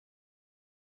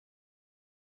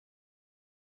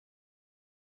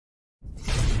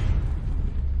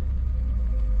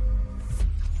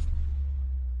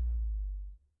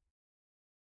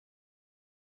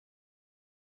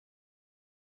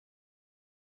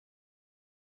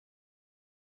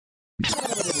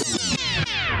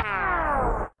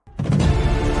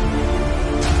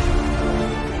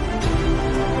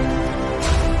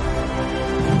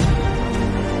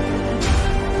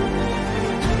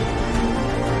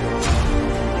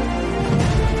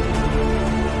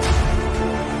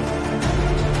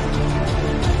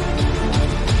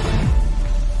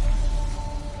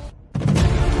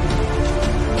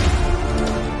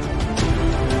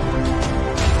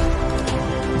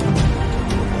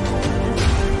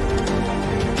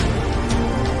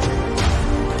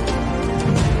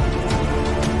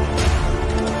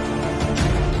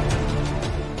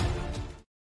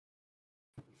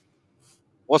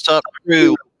What's up,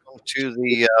 crew? Welcome to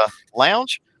the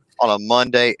lounge on a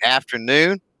Monday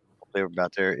afternoon. Hopefully, everybody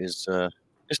out there is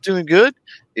doing good.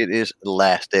 It is the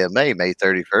last day of May, May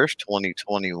 31st,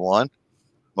 2021,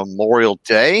 Memorial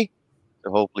Day. So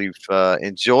hopefully, you've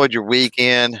enjoyed your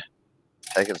weekend,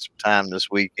 taking some time this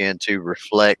weekend to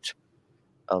reflect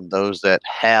on those that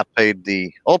have paid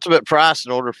the ultimate price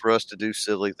in order for us to do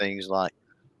silly things like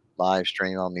live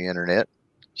stream on the internet,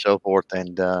 so forth,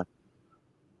 and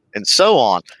so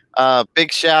on.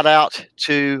 Big shout out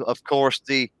to, of course,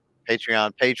 the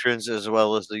Patreon patrons as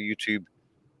well as the YouTube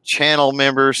channel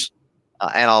members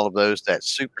and all of those that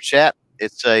super chat.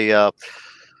 It's a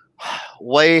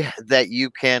way that you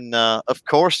can, of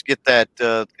course, get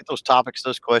those topics,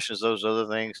 those questions, those other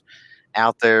things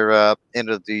out there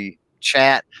into the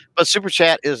chat. But super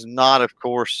chat is not, of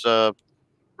course,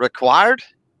 required.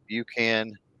 You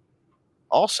can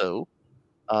also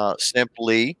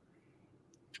simply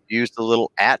use the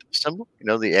little at symbol,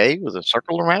 the A with a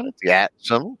circle around it, the at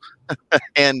symbol,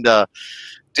 and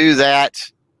do that.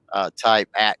 Type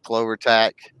at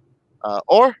CloverTac,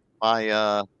 or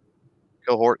my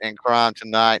cohort in crime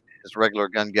tonight is regular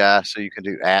gun guy, so you can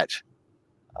do at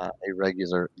a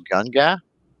regular gun guy,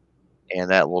 and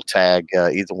that will tag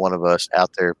either one of us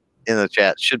out there in the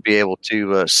chat. Should be able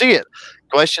to see it.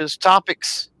 Questions,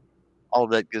 topics, all of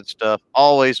that good stuff.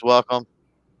 Always welcome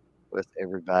with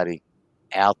everybody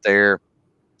out there.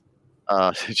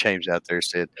 James out there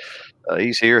said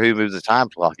he's here. Who moves the time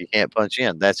clock? He can't punch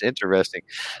in. That's interesting.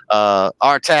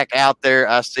 Artac out there.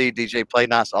 I see DJ Play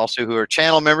Nights also, who are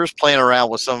channel members, playing around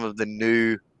with some of the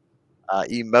new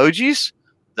emojis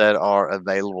that are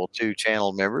available to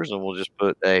channel members, and we'll just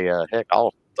put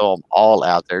I'll throw them all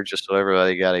out there just so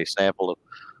everybody got a sample of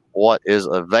what is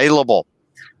available.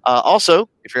 Also,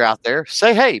 if you're out there,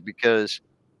 say hey, because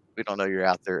we don't know you're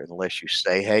out there unless you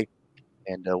say hey.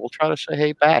 And we'll try to say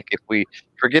hey back. If we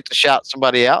forget to shout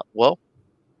somebody out, well,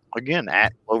 again,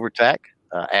 at CloverTac,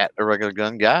 at a regular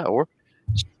gun guy, or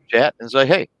chat and say,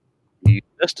 hey, you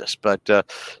missed us. But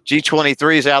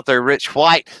G23 is out there. Rich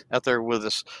White out there with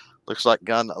us. Looks like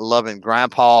gun-loving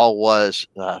grandpa was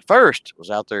first, was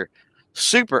out there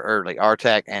super early.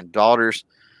 Artac and daughters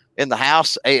in the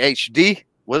house. AHD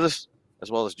with us, as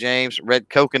well as James. Red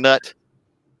Coconut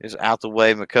is out the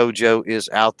way. Makojo is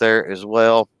out there as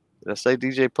well. Did I say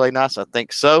DJ Play Nice? I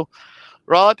think so.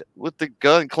 Rod with the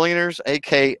gun cleaners,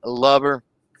 AK Lover.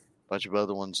 Bunch of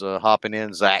other ones hopping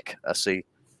in. Zach, I see,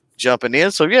 jumping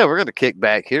in. So, yeah, we're going to kick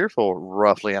back here for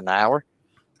roughly an hour.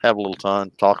 Have a little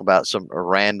fun. Talk about some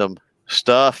random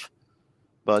stuff.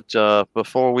 But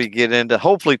before we get into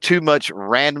hopefully too much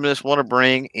randomness, want to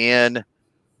bring in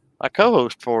my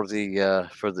co-host for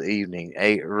the evening,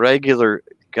 a regular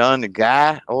gun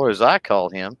guy, or as I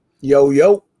call him.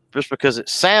 Yo. Just because it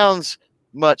sounds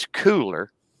much cooler.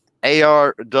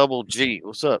 AR Double G.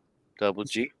 What's up, Double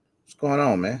G? What's going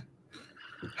on, man?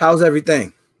 How's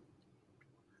everything?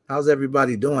 How's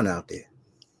everybody doing out there?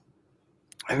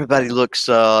 Everybody looks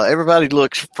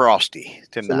frosty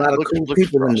tonight. A lot of cool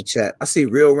people frosty in the chat. I see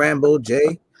Real Rambo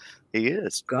J. He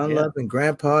is. Gun Love and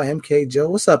Grandpa MK Joe.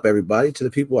 What's up, everybody? To the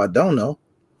people I don't know.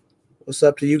 What's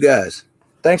up to you guys?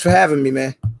 Thanks for having me,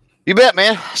 man. You bet,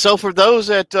 man. So for those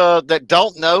that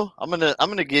don't know, I'm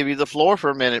gonna give you the floor for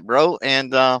a minute, bro,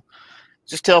 and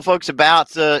just tell folks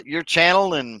about your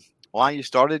channel and why you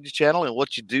started your channel and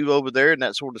what you do over there and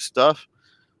that sort of stuff,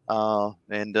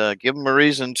 and give them a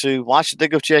reason to why should they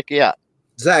go check you out.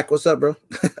 Zach, what's up, bro?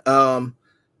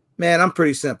 Man, I'm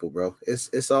pretty simple, bro.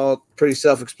 It's all pretty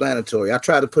self-explanatory. I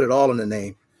try to put it all in the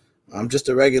name. I'm just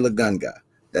a regular gun guy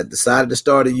that decided to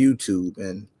start a YouTube,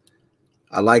 and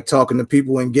I like talking to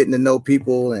people and getting to know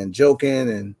people and joking,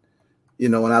 and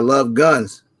and I love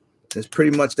guns. It's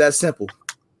pretty much that simple.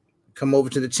 Come over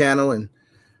to the channel, and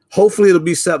hopefully it'll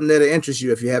be something that'll interest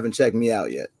you if you haven't checked me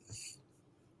out yet.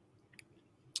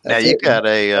 Now you got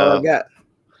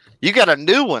you got a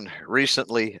new one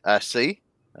recently. I see.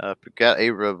 Got a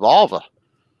revolver.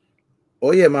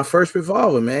 Oh yeah, my first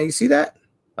revolver, man. You see that?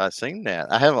 I seen that.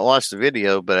 I haven't watched the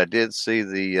video, but I did see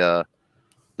the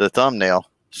thumbnail.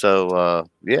 So,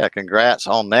 yeah, congrats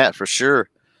on that for sure.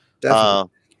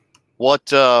 Definitely.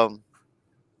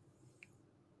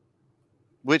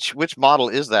 Which model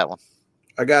is that one?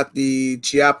 I got the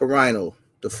Chiappa Rhino,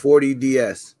 the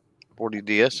 40DS.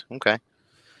 40DS, okay.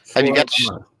 Have you got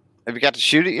to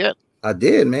shoot it yet? I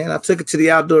did, man. I took it to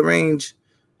the outdoor range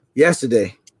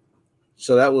yesterday.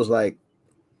 So that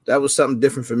was something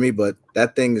different for me, but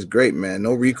that thing is great, man.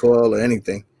 No recoil or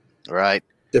anything. Right.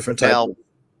 Different type of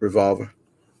revolver.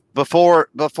 Before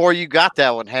you got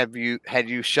that one, had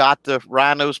you shot the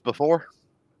rhinos before?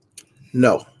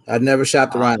 No, I'd never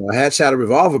shot the Rhino. I had shot a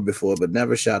revolver before, but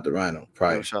never shot the Rhino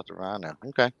prior. Never shot the Rhino.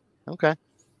 Okay.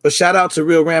 But shout out to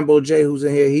Real Rambo J, who's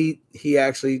in here. He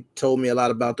actually told me a lot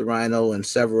about the Rhino and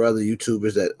several other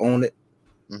YouTubers that own it.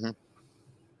 Mm-hmm.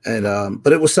 And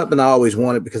but it was something I always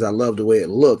wanted because I loved the way it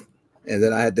looked. And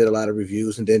then I did a lot of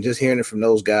reviews, and then just hearing it from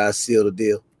those guys sealed the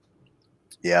deal.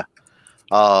 Yeah.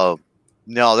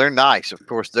 No, they're nice. Of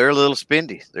course, they're a little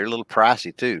spendy. They're a little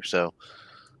pricey too. So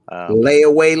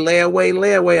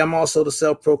layaway. I'm also the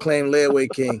self-proclaimed layaway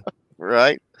king.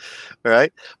 Right.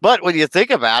 But when you think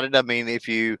about it, I mean, if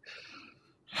you,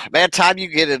 time you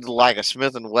get into like a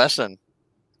Smith and Wesson,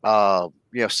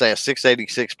 say a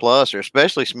 686 plus, or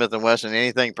especially Smith and Wesson,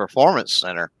 anything performance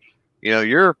center,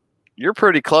 you're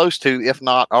pretty close to, if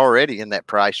not already in that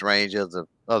price range of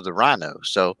the Rhino.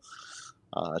 So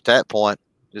at that point,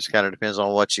 just kind of depends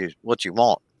on what you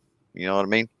want. You know what I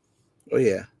mean? Oh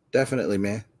yeah, definitely,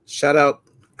 man. Shout out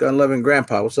Gun Loving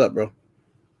Grandpa. What's up, bro?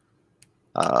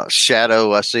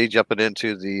 Shadow, I see jumping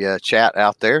into the chat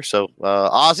out there. So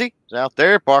Ozzy is out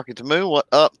there, barking to Moon. What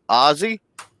up, Ozzy?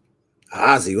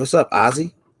 Ozzy, what's up,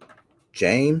 Ozzy?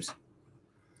 James.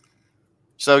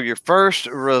 So your first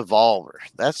revolver.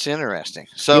 That's interesting.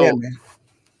 So yeah,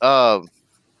 man.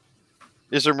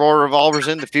 Is there more revolvers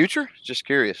in the future? Just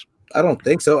curious. I don't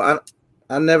think so.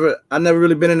 I never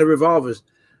really been into revolvers,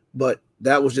 but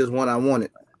that was just one I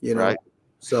wanted, Right.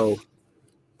 So,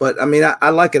 but I mean, I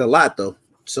like it a lot though.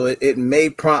 So it may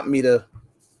prompt me to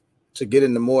get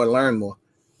into more and learn more.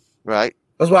 Right.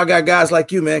 That's why I got guys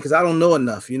like you, man, because I don't know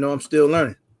enough. I'm still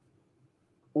learning.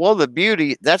 Well, the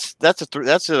beauty that's a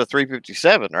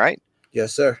 357, right?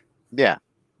 Yes, sir. Yeah.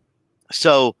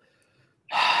 So,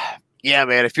 yeah,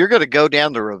 man, if you're going to go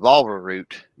down the revolver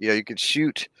route, you can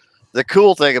shoot. The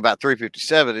cool thing about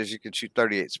 357 is you can shoot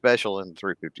 38 special in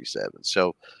 357.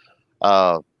 So,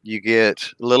 you get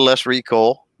a little less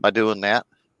recoil by doing that.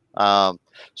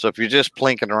 So if you're just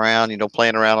plinking around,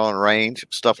 playing around on range,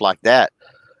 stuff like that,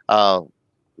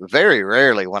 very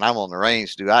rarely when I'm on the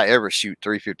range do I ever shoot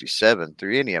 357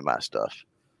 through any of my stuff.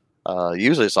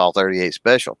 Usually it's all 38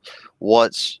 special.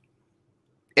 What's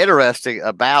interesting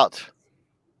about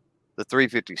the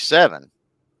 357,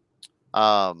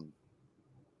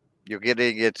 you're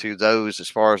getting into those as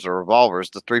far as the revolvers,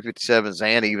 the 357s,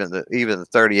 and even the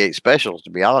 38 specials,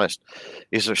 to be honest,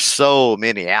 is there's so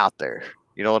many out there.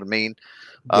 You know what I mean?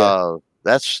 Yeah.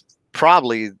 That's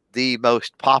probably the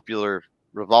most popular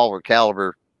revolver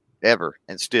caliber ever,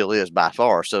 and still is by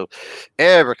far. So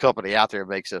every company out there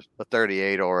makes a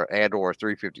 38 or a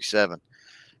 357.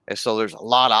 And so there's a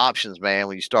lot of options, man,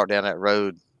 when you start down that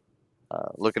road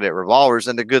looking at revolvers.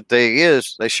 And the good thing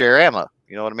is they share ammo.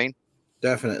 You know what I mean?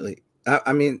 Definitely.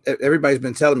 I mean, everybody's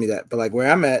been telling me that, but like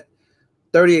where I'm at,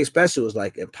 38 special is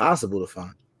like impossible to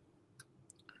find.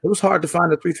 It was hard to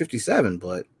find a 357,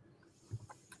 but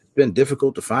it's been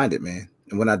difficult to find it, man.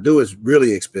 And when I do, it's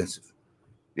really expensive.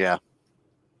 Yeah.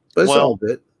 But it's all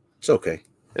good. It's okay.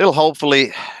 It'll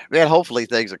hopefully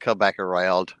things will come back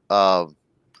around.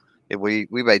 We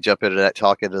may jump into that,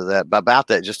 talk into that about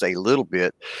that just a little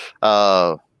bit.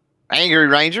 Angry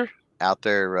Ranger out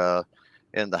there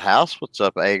in the house. What's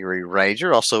up, Angry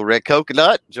Ranger? Also, Red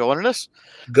Coconut joining us.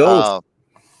 Ghost.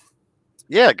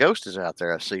 Yeah, Ghost is out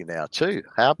there. I see now too.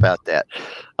 How about that?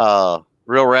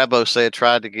 Real Rambo said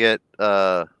tried to get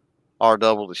R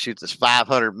Double to shoot this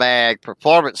 500 mag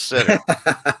performance center.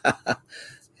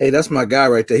 Hey, that's my guy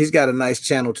right there. He's got a nice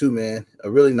channel too, man.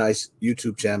 A really nice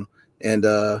YouTube channel, and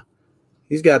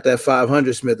he's got that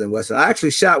 500 Smith and Wesson. I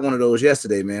actually shot one of those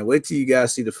yesterday, man. Wait till you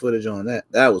guys see the footage on that.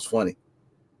 That was funny.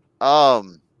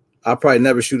 I'll probably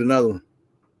never shoot another one.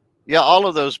 Yeah, all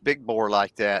of those big bore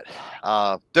like that,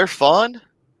 they're fun,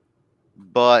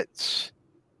 but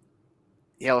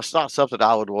it's not something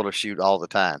I would want to shoot all the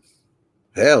time.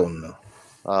 Hell no.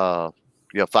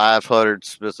 500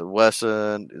 Smith and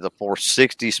Wesson, the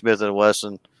 460 Smith and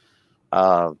Wesson,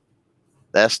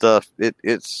 that stuff,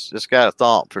 it's got a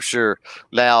thump for sure.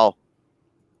 Now,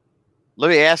 let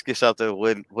me ask you something.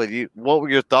 What were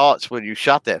your thoughts when you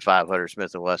shot that 500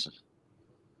 Smith and Wesson?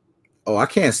 Oh, I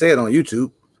can't say it on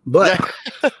YouTube, but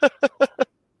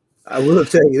I will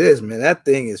tell you this, man.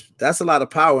 That's a lot of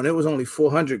power, and it was only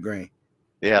 400 grain.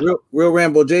 Yeah. Real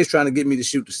Rambo J's trying to get me to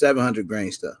shoot the 700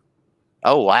 grain stuff.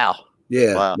 Oh wow.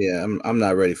 Yeah. Wow. Yeah. I'm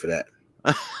not ready for that.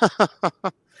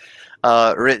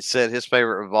 Rich said his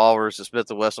favorite revolver is the Smith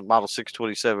 & Wesson Model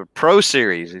 627 Pro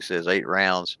Series. He says 8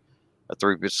 rounds, a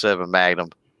 357 Magnum,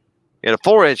 and a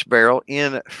 4-inch barrel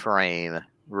in frame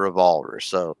revolver.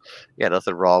 So, yeah,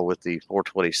 nothing wrong with the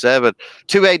 427.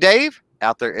 2A Dave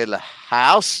out there in the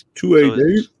house. 2A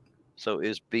Dave. So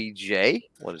is BJ.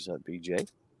 What is that, BJ?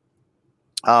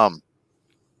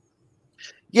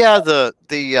 Yeah, the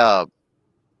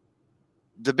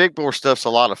Big Boar stuff's a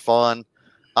lot of fun.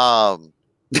 I'm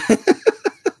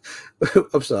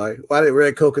sorry. Why did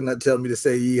Red Coconut tell me to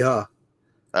say yeehaw?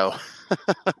 Oh,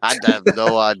 I have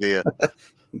no idea.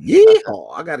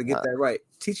 Yeehaw! I got to get that right.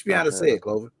 Teach me how to say it,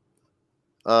 Clover.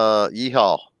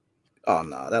 Yeehaw. Oh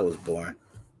no, that was boring.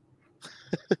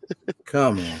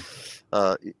 Come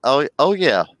on. Oh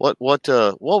yeah. What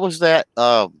was that?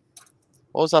 What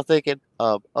was I thinking?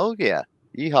 Oh yeah.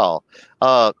 Yeehaw.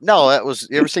 No, that was.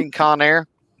 You ever seen Con Air?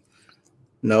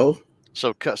 No.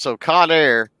 So Con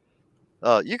Air.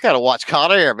 You gotta watch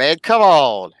Con Air, man. Come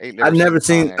on. I've never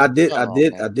seen. Con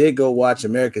Air. I did go watch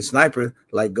American Sniper,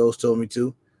 like Ghost told me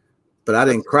to, but I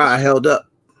didn't cry. I held up.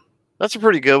 That's a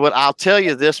pretty good one. I'll tell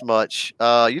you this much.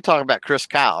 You talking about Chris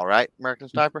Kyle, right? American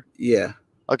Sniper. Yeah.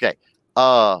 Okay.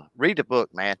 Read the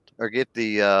book, man, or get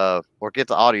the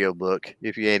audio book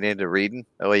if you ain't into reading.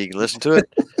 That way you can listen to it.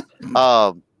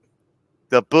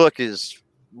 The book is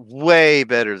way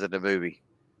better than the movie.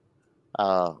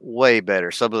 Way better.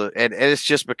 Some of the and it's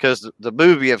just because the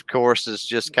movie, of course, is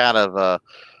just kind of a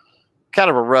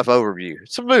rough overview.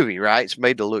 It's a movie, right? It's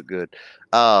made to look good.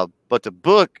 But the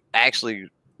book actually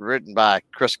written by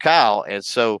Chris Kyle, and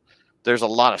so there's a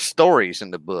lot of stories in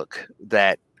the book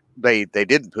that they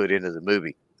didn't put into the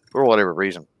movie for whatever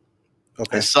reason.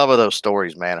 Okay. And some of those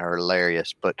stories, man, are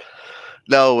hilarious. But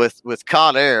no, with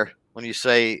Con Air, when I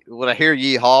hear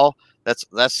yeehaw,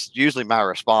 that's usually my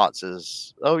response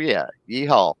is, oh yeah,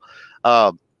 yeehaw.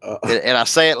 And I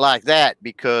say it like that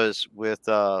because with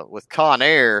Con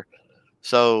Air,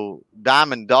 so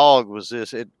Diamond Dog was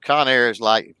this. Con Air is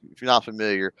like, if you're not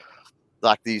familiar,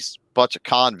 like these bunch of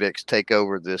convicts take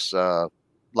over this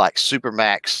like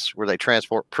Supermax where they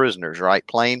transport prisoners, right?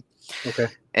 Plane. Okay.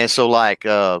 And so like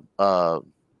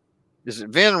is it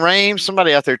Vin Rames?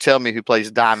 Somebody out there tell me who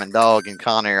plays Diamond Dog in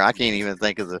Con Air. I can't even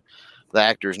think of the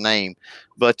actor's name.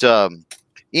 But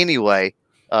anyway,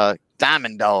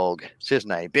 Diamond Dog, it's his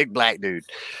name, big black dude.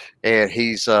 And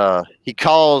he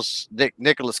calls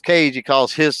Nicolas Cage, he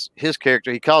calls his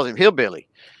character, he calls him Hillbilly.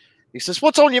 He says,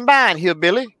 "What's on your mind,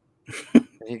 Hillbilly?" And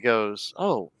he goes,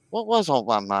 "Oh, what was on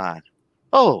my mind?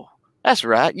 Oh, that's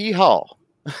right, yeehaw."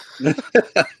 I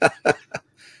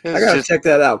gotta check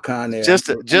that out, Con Air. Just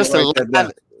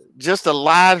a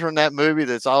line from that movie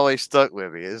that's always stuck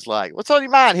with me. It's like, "What's on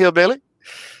your mind, Hillbilly?"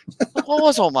 "What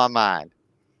was on my mind?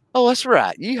 Oh, that's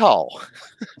right, yeehaw."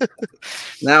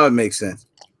 Now it makes sense.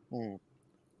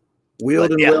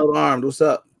 Wheeled and well armed. What's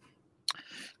up?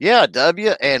 Yeah,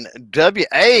 W and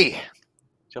WA.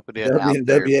 Jumping in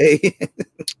WWA.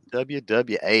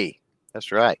 WWA.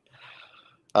 That's right.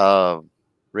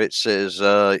 Rich says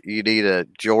you need a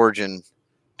Georgian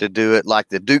to do it like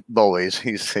the Duke boys,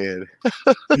 he said.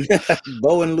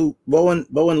 Bo and Luke. Bo and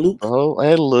Luke. Oh,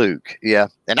 and Luke. Yeah.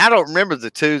 And I don't remember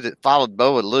the two that followed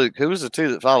Bo and Luke. Who was the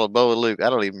two that followed Bo and Luke? I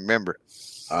don't even remember.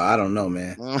 I don't know,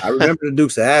 man. I remember the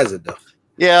Dukes of Hazzard though.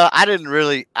 Yeah, I don't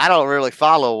really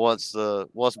follow once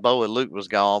Bo and Luke was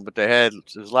gone, but it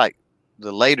was like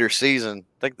the later season,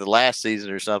 I think the last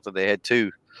season or something, they had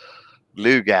two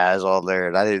blue guys on there,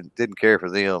 and I didn't care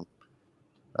for them.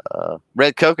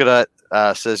 Red Coconut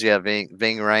says, yeah, Ving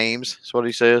Rhames. That's what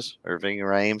he says, or Ving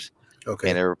Rhames. Okay.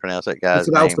 Can't ever pronounce that guy's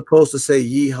name. I was supposed to say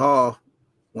yeehaw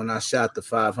when I shot the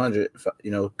 500,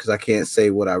 because I can't say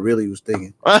what I really was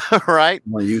thinking. Right.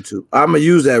 On YouTube. I'm going to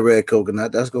use that Red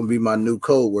Coconut. That's going to be my new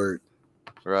code word.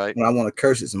 Right. When I want to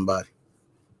curse at somebody.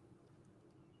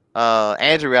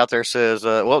 Andrew out there says,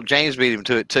 well, James beat him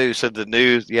to it too. Said the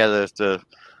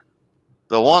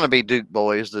wannabe Duke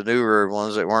boys, the newer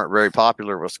ones that weren't very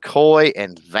popular, was Coy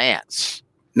and Vance.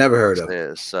 Never heard of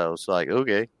it. So it's like,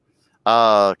 okay.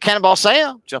 Cannonball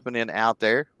Sam jumping in out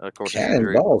there. Of course,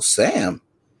 Cannonball Sam.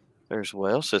 There's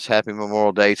says Happy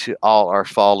Memorial Day to all our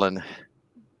fallen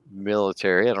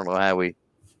military. I don't know how we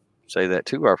say that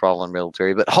to our fallen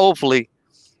military, but hopefully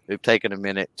we've taken a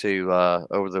minute to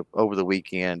over the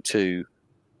weekend to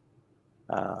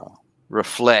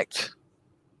reflect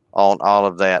on all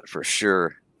of that for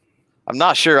sure. I'm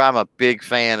not sure I'm a big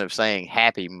fan of saying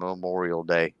Happy Memorial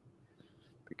Day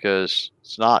because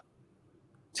it's not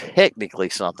technically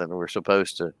something we're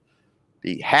supposed to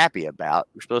be happy about.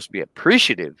 We're supposed to be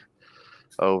appreciative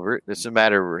over it. It's a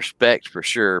matter of respect for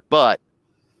sure, but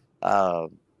that's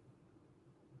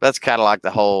kind of like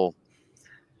the whole,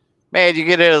 man, you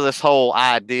get into this whole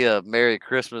idea of Merry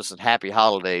Christmas and Happy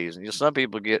Holidays, and some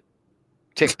people get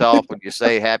ticked off when you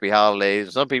say Happy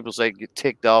Holidays. Some people get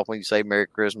ticked off when you say Merry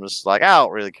Christmas. It's like, I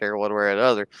don't really care one way or the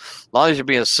other, as long as you're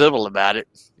being civil about it.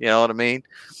 You know what I mean?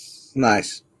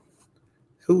 Nice.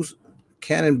 Who's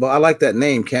Cannonball. I like that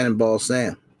name, Cannonball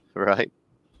Sam. Right.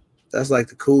 That's like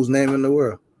the coolest name in the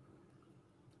world.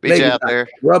 BJ out there.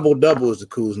 Rebel Double is the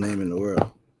coolest name in the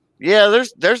world. Yeah,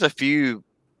 there's a few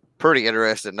pretty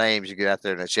interesting names you get out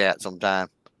there in the chat sometime.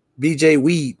 BJ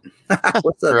Weed.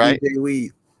 What's up, right? BJ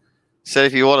Weed? So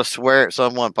if you want to swear at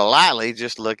someone politely,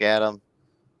 just look at them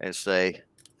and say,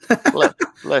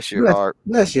 bless your heart.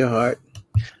 Bless your heart.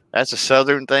 That's a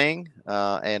Southern thing.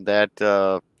 And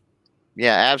that,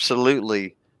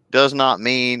 absolutely does not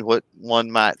mean what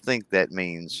one might think that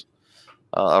means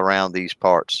around these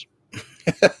parts.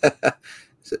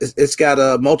 It's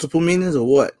got multiple meanings or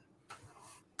what?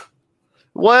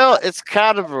 Well, it's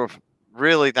kind of a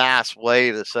really nice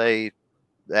way to say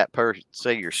that person,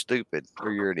 say you're stupid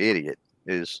or you're an idiot,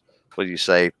 is what you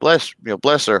say. Bless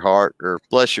their heart or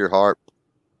bless your heart.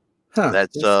 Huh.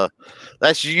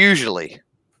 That's usually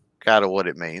kind of what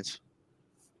it means.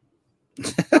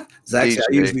 Zach, I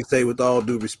usually say with all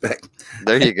due respect.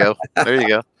 There you go. There you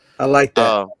go. I like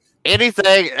that.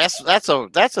 Anything that's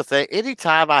a thing.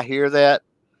 Anytime I hear that,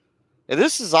 and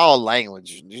this is all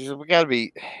language.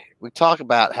 We talk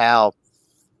about a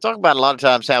lot of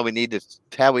times how we need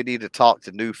to talk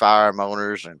to new firearm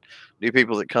owners and new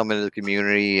people that come into the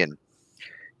community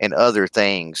and other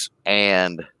things.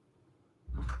 And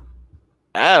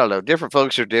I don't know, different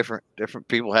folks are different. Different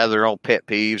people have their own pet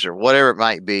peeves or whatever it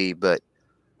might be. But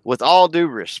with all due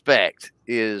respect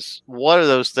is one of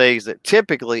those things that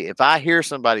typically, if I hear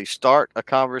somebody start a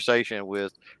conversation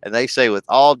with, and they say with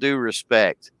all due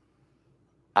respect,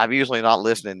 I'm usually not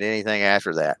listening to anything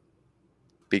after that,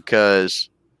 because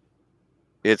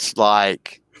it's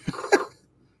like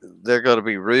they're going to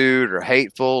be rude or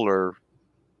hateful or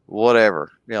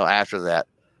whatever, after that,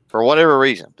 for whatever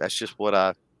reason. That's just what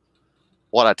I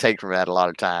take from that a lot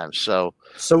of times. So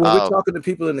when we're talking to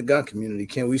people in the gun community,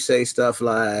 can we say stuff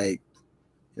like,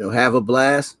 have a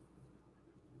blast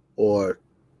or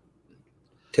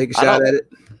take a shot at it?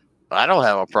 I don't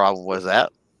have a problem with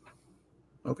that.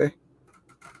 Okay.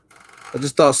 I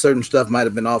just thought certain stuff might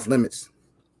have been off limits.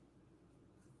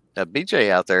 Now, BJ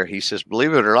out there, he says,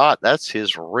 believe it or not, that's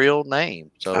his real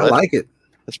name. So I like it.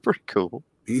 That's pretty cool.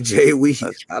 BJ Weed.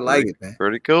 I like it, man.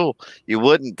 Pretty cool. You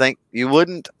wouldn't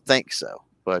think so,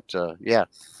 but yeah.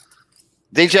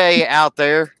 DJ out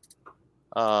there,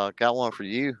 got one for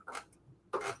you.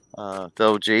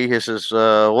 OG, he says,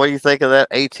 what do you think of that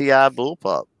ATI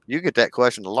bullpup? You get that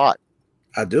question a lot.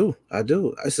 I do.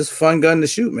 It's just a fun gun to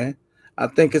shoot, man. I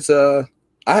think it's I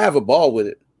have a ball with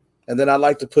it, and then I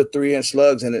like to put 3-inch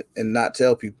slugs in it and not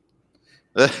tell people,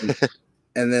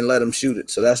 and then let them shoot it.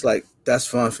 So that's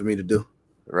fun for me to do.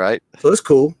 Right. So it's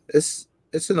cool. It's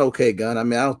an okay gun. I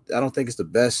mean, I don't think it's the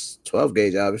best 12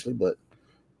 gauge, obviously, but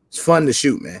it's fun to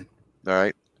shoot, man. All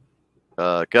right.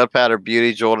 Gunpowder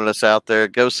Beauty joining us out there.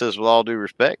 Ghost says, with all due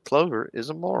respect, Clover is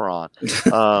a moron.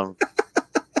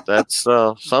 That's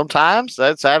sometimes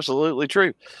that's absolutely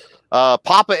true.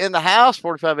 Papa in the house,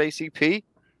 45 ACP,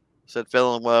 said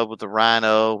fell in love with the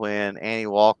Rhino when Annie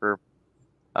Walker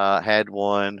had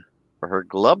one for her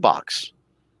glove box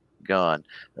gun.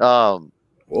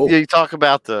 You talk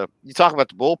about the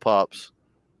bullpups.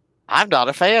 I'm not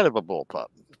a fan of a bullpup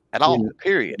at all.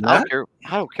 Period. I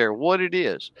don't care what it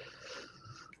is.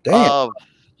 Damn.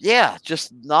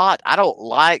 Just not. I don't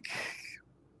like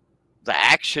the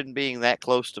action being that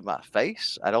close to my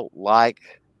face. I don't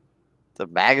like the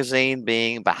magazine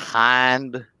being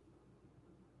behind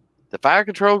the fire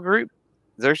control group.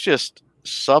 There's just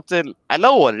something. I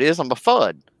know what it is. I'm a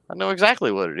FUD. I know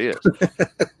exactly what it is.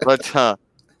 But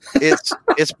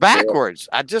it's backwards.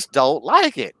 I just don't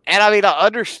like it. And I mean, I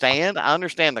understand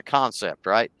the concept,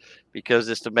 right? Because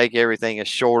it's to make everything a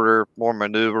shorter, more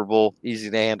maneuverable, easy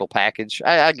to handle package.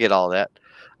 I get all that.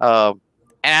 And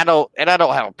I don't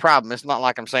have a problem. It's not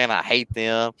like I'm saying I hate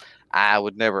them. I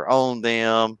would never own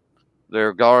them.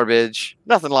 They're garbage.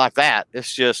 Nothing like that.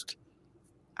 It's just,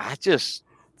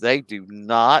 they do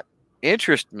not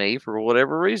interest me for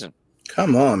whatever reason.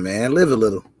 Come on, man. Live a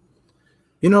little.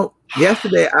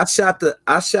 Yesterday I shot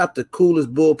the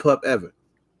coolest bullpup ever.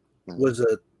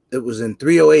 It was in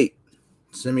 308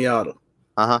 semi-auto.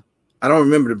 Uh-huh. I don't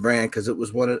remember the brand because it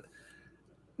was one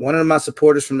of my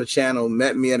supporters from the channel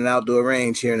met me at an outdoor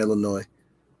range here in Illinois,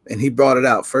 and he brought it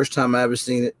out. First time I ever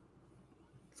seen it.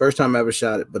 First time I ever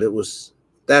shot it, but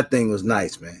that thing was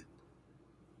nice, man.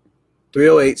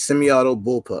 308 semi-auto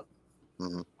bullpup.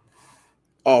 Mm-hmm.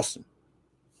 Awesome.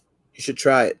 You should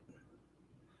try it.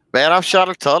 Man, I've shot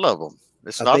a ton of them.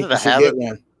 It's not that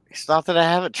I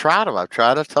haven't tried them. I've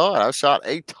tried a ton. I've shot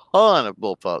a ton of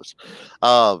bullpups.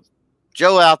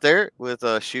 Joe out there with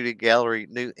Shooting Gallery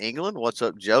New England. What's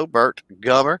up, Joe? Bert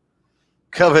Gummer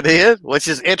coming in, which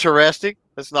is interesting.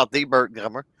 It's not the Burt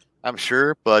Gummer, I'm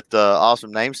sure, but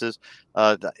awesome name says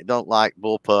don't like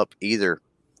bullpup either.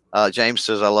 James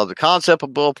says I love the concept of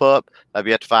bullpup. I've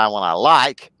yet to find one I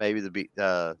like. Maybe the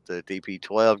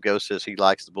DP12. Ghost says he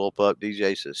likes the bullpup.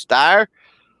 DJ says Steyr.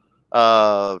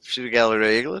 Shooter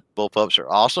Gallery England. Bullpups are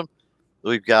awesome.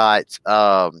 We've got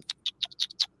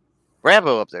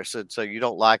Rambo up there. So you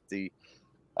don't like the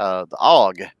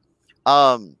AUG?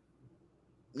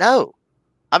 No.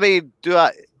 I mean,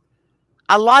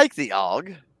 I like the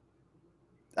AUG,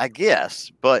 I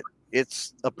guess, but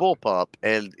it's a bullpup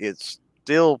and it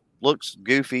still looks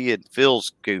goofy and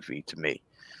feels goofy to me.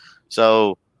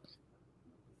 So,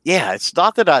 yeah, it's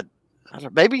not that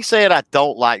maybe saying I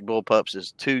don't like bullpups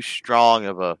is too strong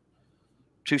of an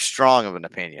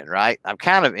opinion, right? I'm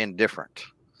kind of indifferent.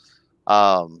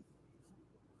 But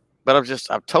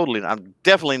I'm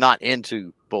definitely not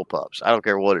into bullpups. I don't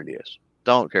care what it is.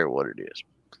 Don't care what it is.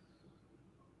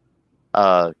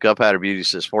 Gunpowder Beauty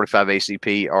says 45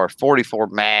 ACP or 44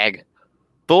 mag,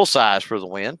 full size for the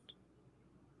win.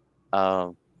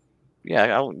 Yeah, I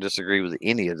don't disagree with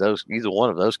any of those, either one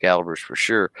of those calibers for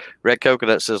sure. Red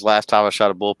Coconut says last time I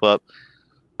shot a bullpup,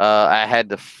 I had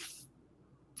to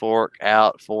fork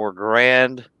out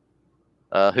 $4,000.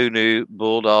 Who knew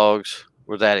bulldogs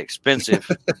were that expensive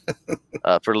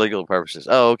for legal purposes?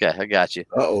 Oh, okay, I got you.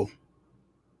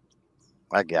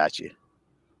 I got you.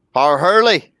 Paul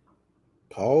Hurley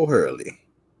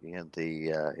in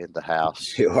the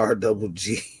house.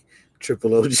 RGG,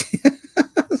 triple OG.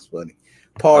 That's funny.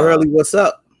 Paul Hurley, what's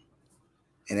up?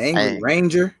 An Angry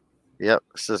Ranger. Yep.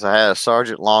 Says I had a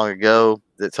sergeant long ago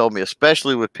that told me,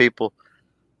 especially with people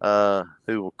who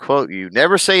will quote you,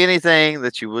 never say anything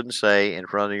that you wouldn't say in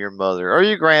front of your mother or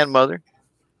your grandmother.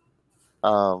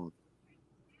 I'm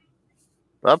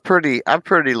pretty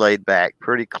laid back,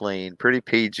 pretty clean, pretty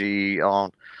PG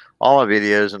on all my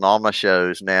videos and all my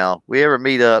shows. Now, we ever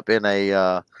meet up in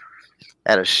at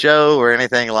a show or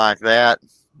anything like that?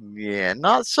 Yeah,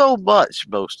 not so much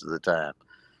most of the time.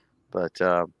 But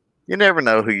you never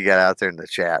know who you got out there in the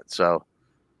chat. So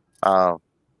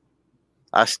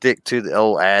I stick to the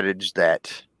old adage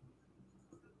that,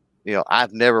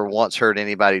 I've never once heard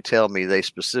anybody tell me they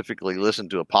specifically listen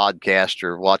to a podcast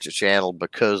or watch a channel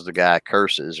because the guy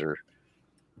curses or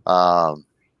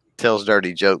tells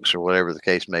dirty jokes or whatever the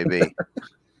case may be.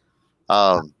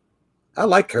 I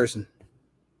like cursing.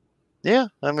 Yeah,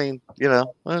 I mean, I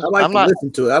like to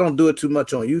listen to it. I don't do it too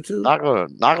much on YouTube.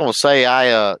 Not gonna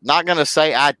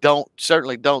say I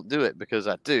certainly don't do it because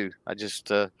I do. I just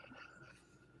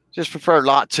prefer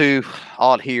not to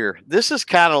on here. This is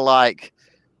kind of like,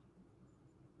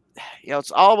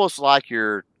 it's almost like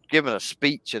you're giving a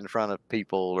speech in front of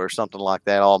people or something like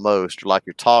that almost, or like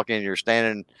you're talking, you're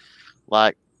standing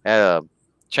like at a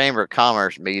Chamber of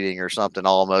Commerce meeting or something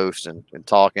almost and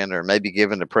talking, or maybe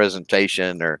giving a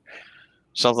presentation or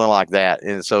something like that.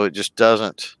 And so it just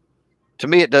doesn't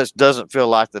feel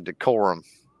like the decorum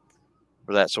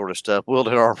for that sort of stuff.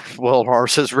 Wildhar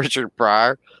says Richard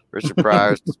Pryor. Richard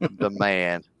Pryor is the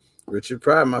man. Richard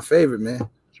Pryor, my favorite, man.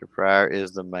 Richard Pryor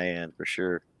is the man for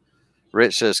sure.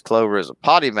 Rich says Clover is a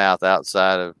potty mouth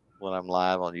outside of when I'm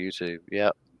live on YouTube.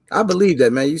 Yep. I believe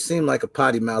that, man. You seem like a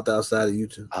potty mouth outside of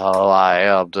YouTube. Oh, I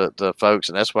am. The folks,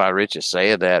 and that's why Rich is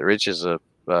saying that. Rich is a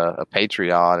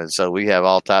Patreon, and so we have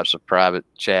all types of private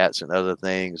chats and other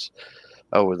things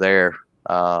over there.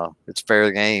 It's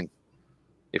fair game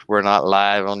if we're not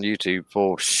live on YouTube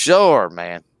for sure,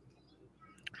 man.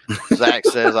 Zach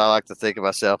says I like to think of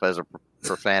myself as a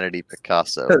profanity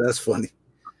Picasso. That's funny.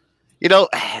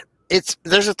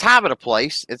 There's a time and a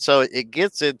place, and so it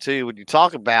gets into when you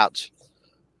talk about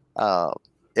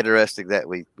interesting that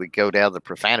we go down the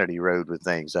profanity road with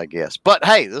things, I guess. But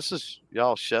hey, this is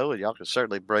y'all's show, and y'all can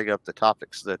certainly bring up the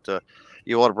topics that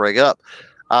you want to bring up.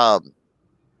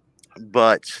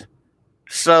 But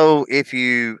so if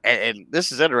you and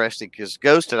this is interesting because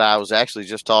Ghost and I was actually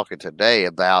just talking today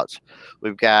about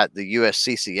we've got the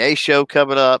USCCA show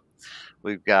coming up.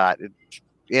 We've got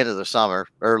end of the summer,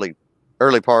 early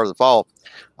part of the fall.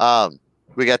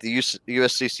 We got the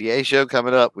USCCA show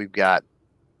coming up. We've got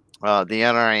the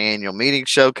NRA annual meeting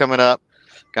show coming up.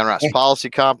 Gun Rights Policy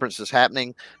Conference is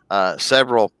happening.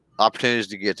 Several opportunities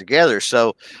to get together.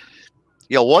 So,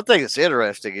 one thing that's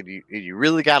interesting, and you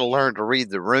really got to learn to read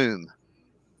the room.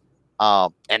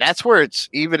 And that's where it's,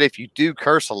 even if you do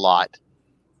curse a lot,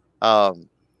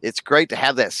 it's great to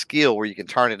have that skill where you can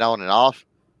turn it on and off,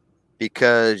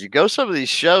 because you go some of these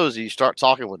shows and you start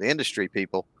talking with industry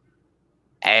people,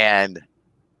 and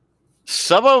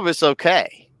some of them it's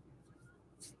okay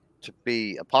to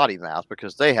be a potty mouth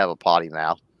because they have a potty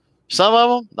mouth. Some of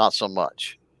them, not so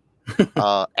much.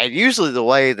 And usually the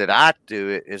way that I do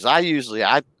it is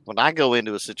when I go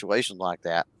into a situation like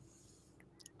that,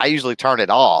 I usually turn it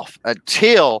off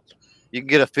until you can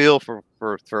get a feel for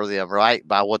them, right,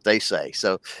 by what they say.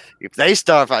 So if they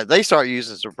start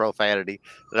using some profanity,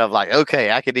 then I'm like,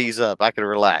 okay, I can ease up, I can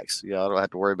relax. I don't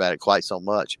have to worry about it quite so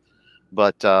much.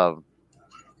 But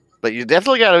you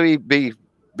definitely got to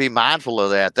be mindful of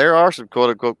that. There are some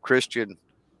quote unquote Christian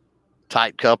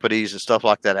type companies and stuff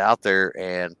like that out there,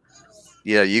 and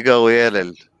you go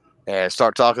in and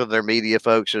start talking to their media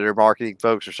folks or their marketing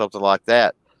folks or something like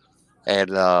that, and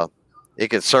it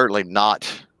can certainly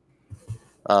not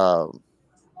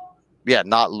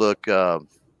look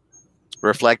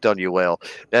reflect on you well.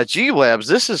 Now, G-Webs,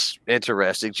 this is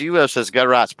interesting. G-Webs says gun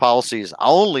rights policy is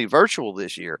only virtual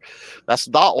this year. That's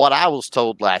not what I was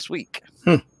told last week.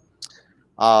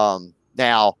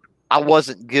 Now, I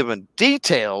wasn't given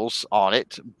details on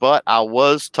it, but I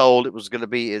was told it was going to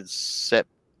be in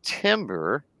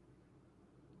September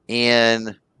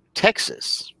in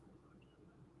Texas.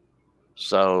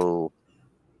 So,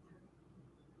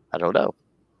 I don't know.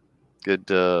 Good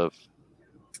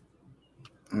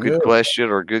question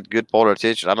or good point of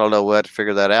attention. I don't know. We'll have to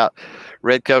figure that out.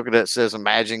 Red Coconut says,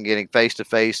 imagine getting face to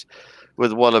face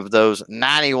with one of those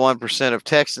 91% of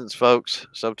Texans, folks.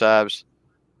 Sometimes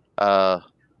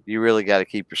you really got to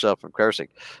keep yourself from cursing.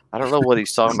 I don't know what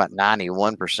he's talking about.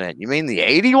 91%. You mean the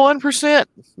 81%?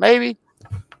 Maybe.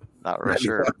 Not really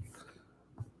sure.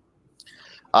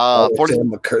 40.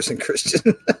 I'm a cursing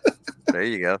Christian. There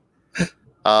you go.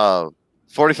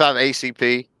 45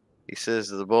 ACP. He says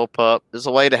the bullpup is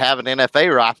a way to have an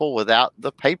NFA rifle without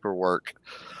the paperwork.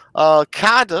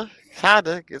 Kinda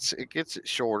it gets it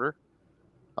shorter.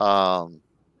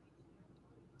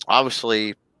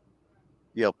 Obviously,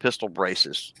 pistol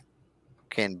braces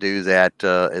can do that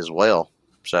as well.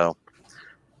 So,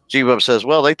 G-Bub says,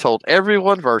 well, they told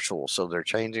everyone virtual, so they're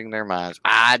changing their minds.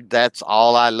 That's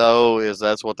all I know is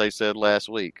that's what they said last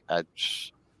week.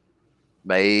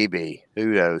 Maybe.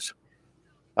 Who knows?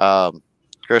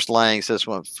 Chris Lang says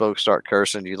when folks start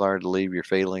cursing, you learn to leave your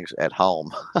feelings at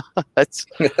home. That's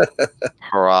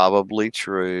probably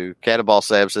true. Cannonball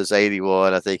Sam says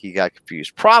 81. I think he got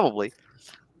confused. Probably.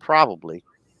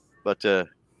 But, the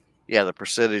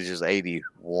percentage is 81%.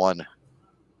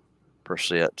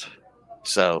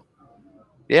 So,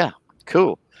 yeah,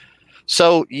 cool.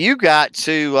 So you got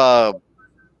to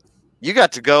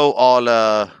go on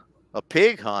a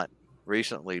pig hunt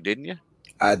recently, didn't you?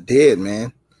 I did,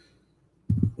 man.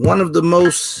 One of the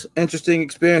most interesting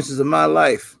experiences of my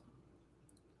life.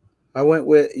 I went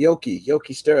with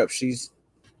Yoki Stirrup. She's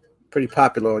pretty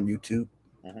popular on YouTube.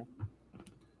 Mm-hmm.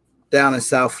 Down in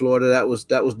South Florida, that was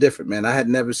different, man. I had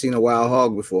never seen a wild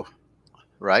hog before.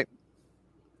 Right.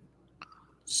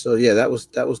 So yeah, that was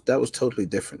totally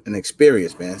different. An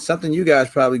experience, man. Something you guys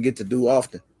probably get to do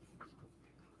often.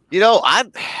 I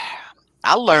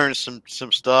learned some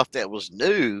stuff that was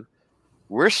new.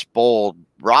 We're spoiled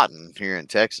rotten here in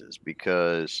Texas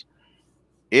because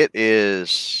it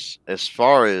is as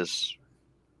far as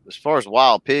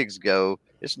wild pigs go,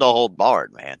 it's no hold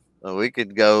barred, man. We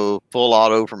could go full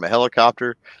auto from a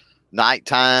helicopter,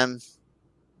 nighttime.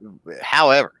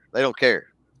 However, they don't care.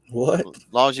 What? As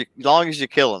long as you're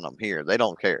killing them here, they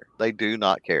don't care. They do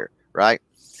not care, right?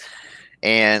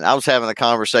 And I was having a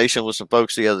conversation with some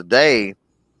folks the other day,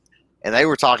 and they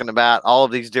were talking about all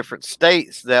of these different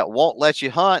states that won't let you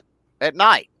hunt at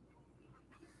night.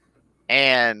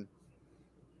 And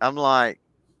I'm like,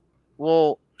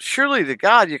 well, surely to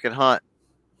God you can hunt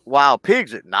wild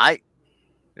pigs at night.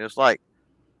 It's like,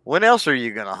 when else are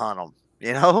you going to hunt them?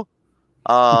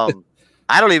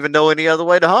 I don't even know any other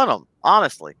way to hunt them,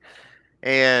 honestly.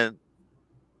 And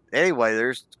anyway,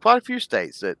 there's quite a few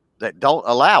states that don't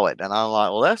allow it. And I'm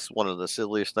like, well, that's one of the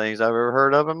silliest things I've ever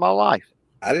heard of in my life.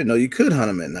 I didn't know you could hunt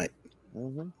them at night.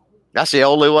 Mm-hmm. That's the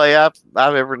only way I've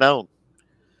ever known.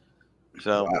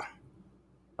 So,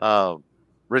 wow.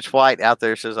 Rich White out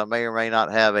there says I may or may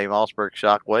not have a Mossberg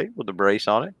Shockwave with the brace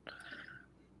on it.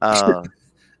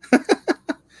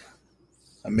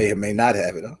 I may or may not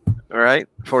have it. Huh? All right.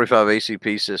 45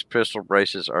 ACP says pistol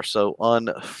braces are so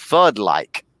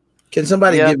unFUD-like. Can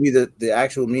somebody give me the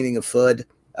actual meaning of FUD?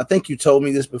 I think you told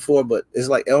me this before, but it's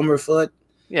like Elmer Fudd.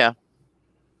 Yeah.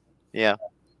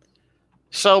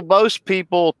 So most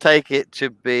people take it to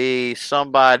be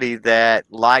somebody that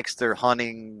likes their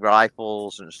hunting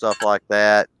rifles and stuff like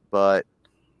that, but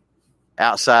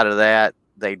outside of that,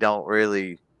 they don't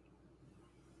really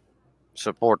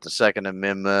support the Second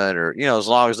Amendment or, as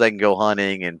long as they can go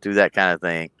hunting and do that kind of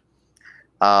thing.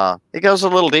 It goes a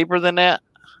little deeper than that,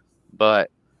 but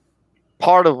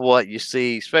part of what you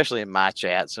see, especially in my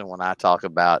chats and when I talk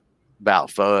about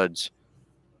FUDs,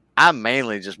 I'm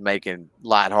mainly just making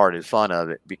lighthearted fun of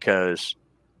it because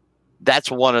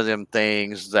that's one of them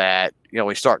things that,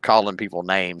 we start calling people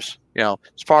names.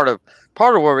 It's part of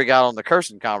where we got on the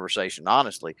cursing conversation,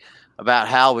 honestly, about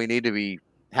how we need to be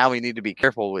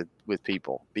careful with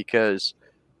people, because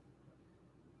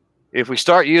if we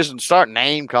start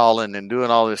name calling and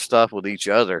doing all this stuff with each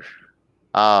other,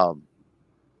 does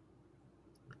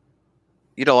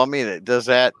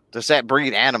that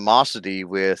breed animosity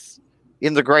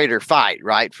in the greater fight,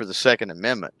 right, for the Second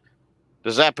Amendment?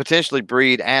 Does that potentially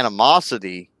breed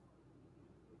animosity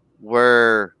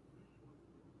where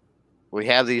we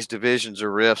have these divisions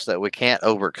or rifts that we can't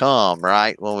overcome,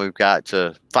 right, when we've got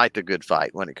to fight the good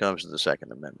fight when it comes to the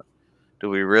Second Amendment? Do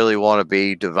we really want to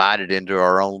be divided into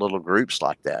our own little groups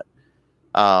like that?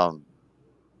 And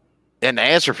the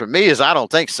answer for me is I don't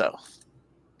think so.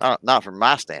 Not from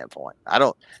my standpoint.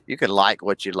 You can like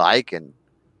what you like, and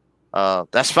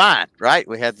that's fine, right?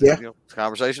 We had the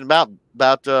conversation about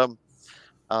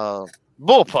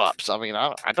bullpups. I mean,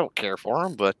 I don't care for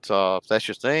them, but if that's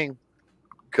your thing,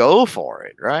 go for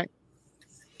it, right?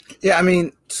 Yeah, I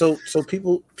mean, so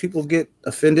people get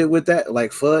offended with that,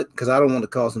 like FUD, because I don't want to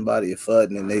call somebody a FUD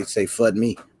and then they say FUD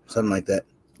me, something like that.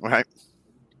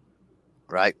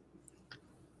 Right.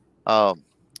 No,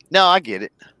 I get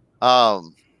it.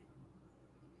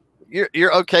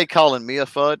 You're okay calling me a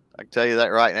FUD. I can tell you that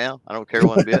right now. I don't care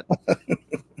one bit.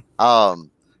 I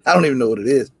don't even know what it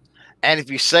is. And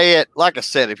if you say it, like I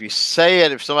said,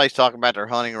 if somebody's talking about their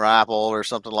hunting rifle or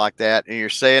something like that, and you're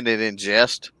saying it in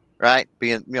jest, right,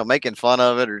 being, making fun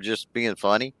of it or just being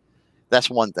funny, that's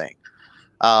one thing.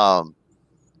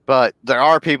 But there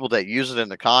are people that use it in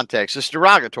the context. It's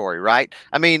derogatory, right?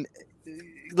 I mean,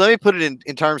 let me put it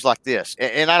in terms like this.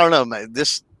 And I don't know,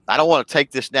 I don't want to take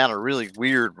this down a really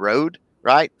weird road,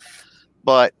 right?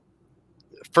 But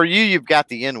for you've got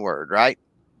the N word, right?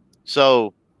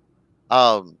 So,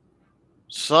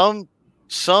 some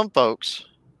folks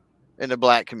in the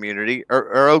black community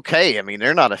are okay. I mean,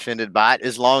 they're not offended by it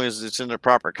as long as it's in the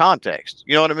proper context.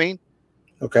 You know what I mean?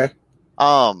 Okay.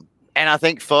 And I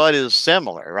think FUD is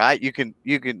similar, right? You can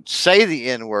say the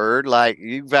N word, like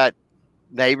you've got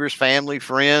neighbors, family,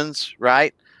 friends,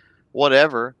 right?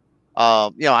 Whatever.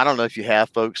 I don't know if you have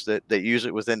folks that use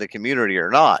it within the community or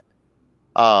not.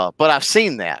 But I've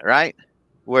seen that, right?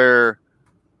 Where,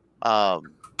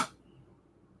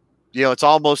 it's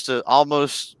almost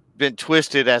been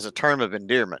twisted as a term of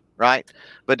endearment, right?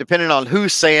 But depending on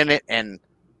who's saying it and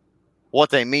what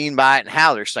they mean by it and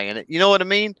how they're saying it, you know what I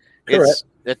mean? Correct. It's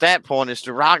at that point, it's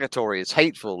derogatory, it's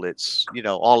hateful, it's,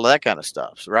 all that kind of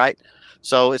stuff, right?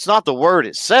 So it's not the word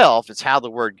itself, it's how the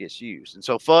word gets used. And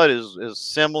so FUD is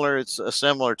similar. It's a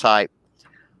similar type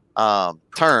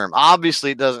term.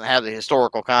 Obviously, it doesn't have the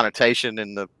historical connotation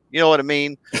and the, you know what I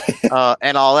mean?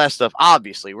 And all that stuff.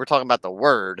 Obviously, we're talking about the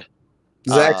word.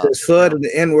 Zach says FUD and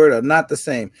the N word are not the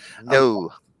same.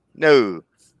 No.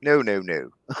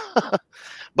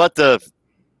 But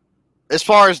as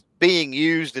far as being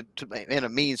used in a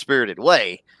mean-spirited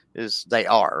way, they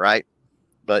are, right?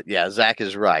 But yeah, Zach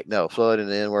is right. No, FUD and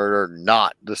the N word are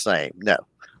not the same. No.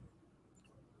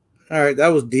 All right, that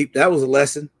was deep. That was a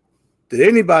lesson. Did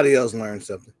anybody else learn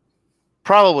something?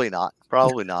 Probably not.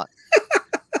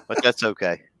 But that's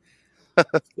okay.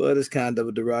 FUD is kind of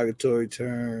a derogatory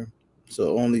term,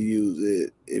 so only use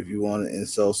it if you want to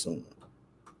insult someone.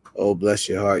 Oh, bless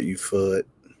your heart, you FUD.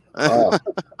 Oh.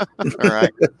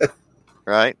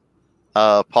 Right.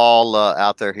 Paul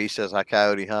out there, he says I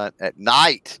coyote hunt at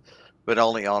night, but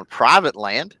only on private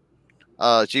land.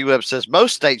 G-Web says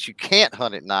most states you can't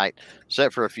hunt at night,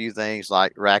 except for a few things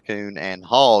like raccoon and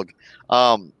hog.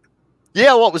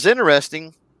 What was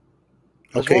interesting.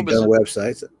 Okay, gun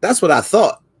websites. That's what I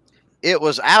thought. It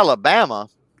was Alabama,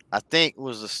 I think,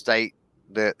 was the state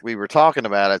that we were talking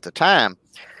about at the time.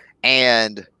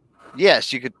 And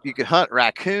yes, you could hunt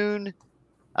raccoon,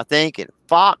 I think, and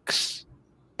fox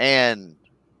and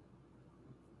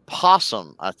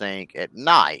possum, I think, at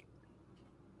night.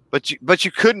 But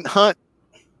you couldn't hunt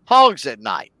hogs at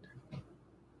night.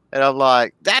 And I'm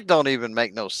like, that don't even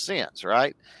make no sense,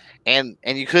 right? And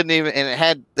you couldn't even,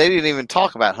 and they didn't even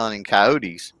talk about hunting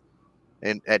coyotes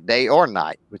at day or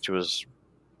night, which was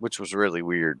really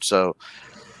weird. So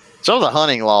some of the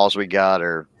hunting laws we got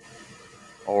are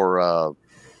a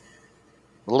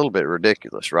little bit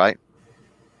ridiculous, right?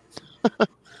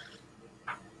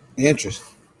 Interesting.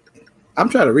 I'm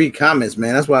trying to read comments,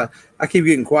 man. That's why I keep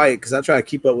getting quiet, because I try to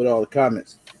keep up with all the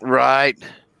comments. Right.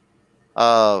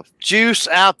 Juice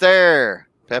out there.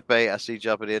 Pepe, I see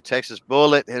jumping in. Texas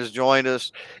Bullet has joined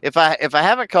us. If I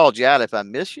haven't called you out, if I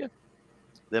miss you,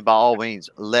 then by all means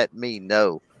let me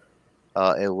know.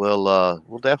 And we'll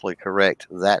definitely correct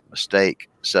that mistake.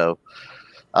 So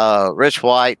Rich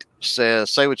White says,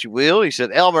 say what you will. He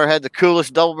said Elmer had the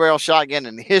coolest double barrel shotgun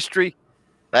in history.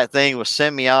 That thing was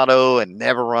semi-auto and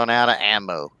never run out of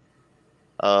ammo.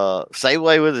 Same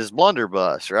way with his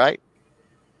blunderbuss, right?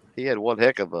 He had one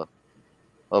heck of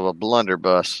a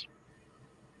blunderbuss.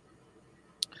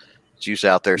 Juice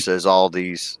out there says all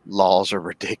these laws are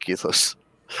ridiculous.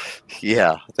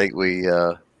 Yeah, I think we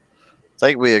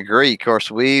agree. Of course,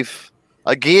 we've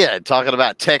again talking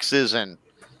about Texas and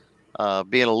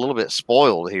being a little bit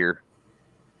spoiled here.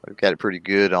 We've got it pretty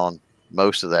good on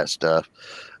most of that stuff.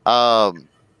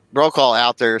 Roll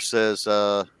out there says,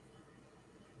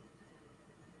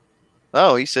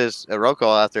 he says roll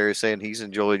call out there is saying he's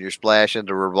enjoyed your splash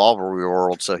into revolver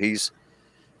world, so he's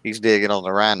digging on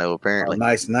the Rhino apparently. Oh,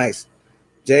 nice.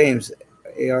 James,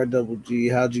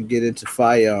 ARWG, how'd you get into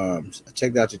firearms? I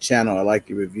checked out your channel. I like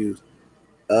your reviews.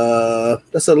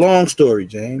 That's a long story,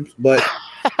 James, but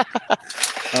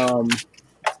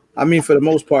I mean, for the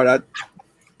most part,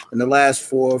 in the last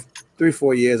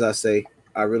 3-4 years, I say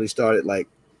I really started like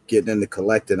getting into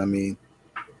collecting. I mean,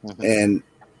 and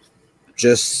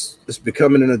just it's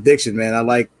becoming an addiction, man. I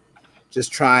like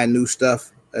just trying new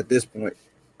stuff at this point.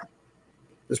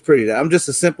 It's pretty. I'm just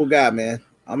a simple guy, man.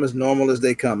 I'm as normal as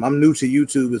they come. I'm new to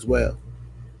YouTube as well.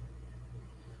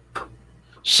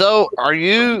 So are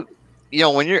you,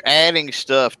 when you're adding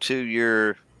stuff to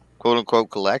your quote unquote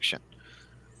collection,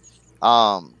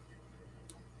 are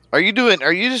you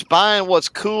just buying what's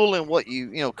cool and what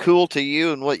cool to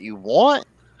you and what you want?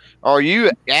 Or are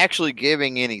you actually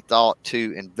giving any thought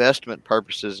to investment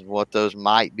purposes and what those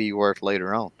might be worth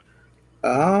later on?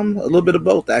 A little bit of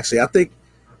both, actually. I think,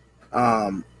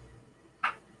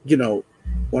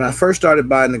 when I first started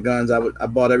buying the guns, I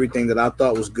bought everything that I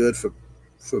thought was good for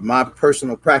my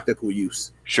personal practical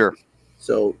use. Sure.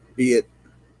 So be it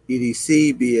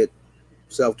EDC, be it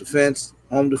self-defense,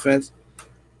 home defense.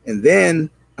 And then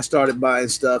I started buying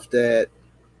stuff that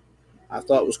I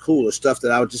thought was cool, or stuff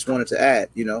that I just wanted to add,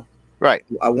 Right.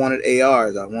 I wanted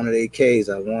ARs, I wanted AKs,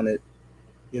 I wanted,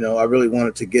 I really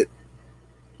wanted to get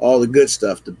all the good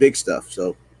stuff, the big stuff.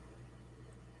 So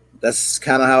that's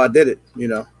kind of how I did it,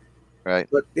 Right.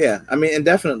 But yeah, I mean, and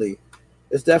definitely,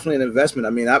 it's definitely an investment. I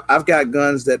mean, I've got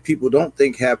guns that people don't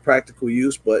think have practical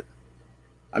use, but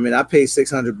I mean, I paid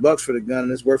 $600 for the gun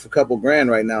and it's worth a couple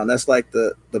grand right now. And that's like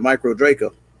the Micro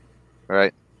Draco.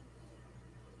 Right.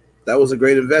 That was a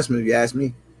great investment if you ask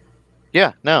me.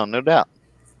 Yeah, no doubt.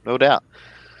 No doubt.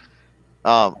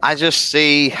 I just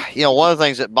see, one of the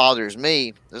things that bothers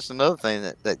me, this is another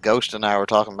thing that Ghost and I were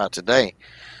talking about today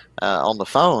on the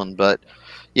phone, but,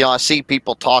 I see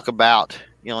people talk about,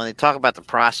 and they talk about the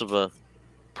price of a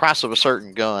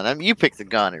certain gun. I mean, you pick the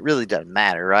gun. It really doesn't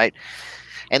matter, right?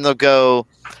 And they'll go,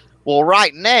 well,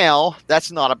 right now,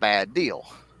 that's not a bad deal,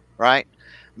 right?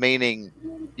 Meaning,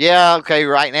 yeah, okay,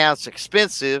 right now it's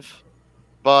expensive,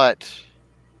 but,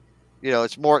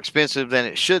 it's more expensive than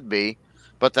it should be,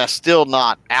 but that's still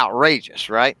not outrageous,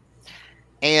 right?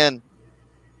 And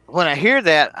when I hear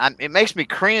that, it makes me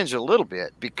cringe a little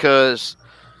bit, because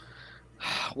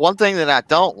one thing that I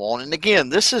don't want, and again,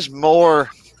 this is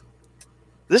more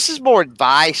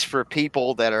advice for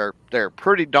people they're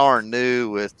pretty darn new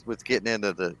with getting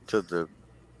into the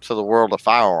world of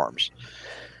firearms,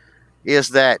 is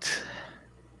that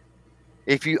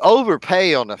if you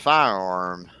overpay on the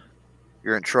firearm,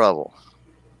 you're in trouble.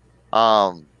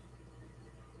 And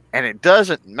it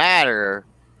doesn't matter.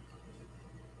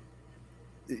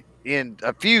 In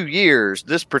a few years,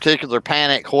 this particular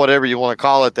panic, whatever you want to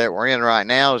call it, that we're in right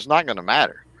now, is not going to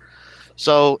matter.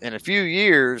 So in a few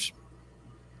years,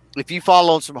 if you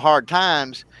fall on some hard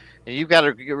times and you've got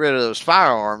to get rid of those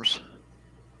firearms,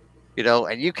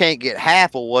 and you can't get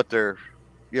half of what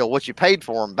what you paid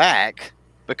for them back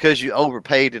because you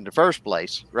overpaid in the first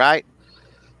place, right?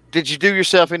 Did you do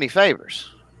yourself any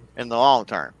favors in the long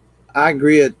term? I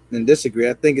agree and disagree.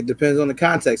 I think it depends on the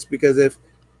context, because if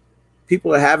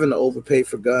people are having to overpay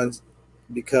for guns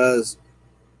because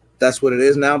that's what it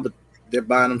is now, but they're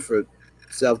buying them for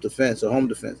self-defense or home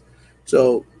defense.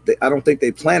 So I don't think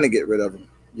they plan to get rid of them.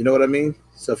 You know what I mean?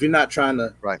 So if you're not trying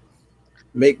to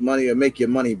make money or make your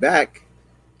money back,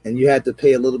 and you had to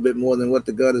pay a little bit more than what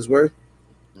the gun is worth,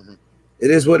 it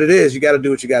is what it is. You got to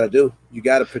do what you got to do. You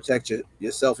got to protect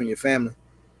yourself and your family.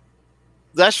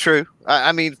 That's true.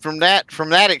 I mean, from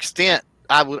that extent,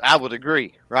 I would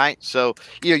agree, right? So,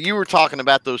 you were talking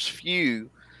about those few,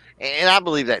 And I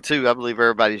believe that too. I believe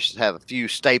everybody should have a few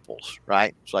staples,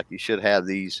 right? It's like you should have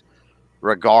these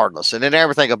regardless. And then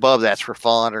everything above that's for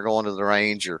fun or going to the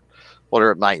range or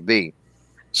whatever it might be.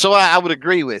 So I would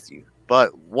agree with you.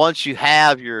 But once you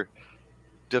have your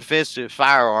defensive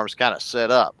firearms kind of set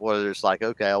up, whether it's like,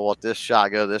 okay, I want this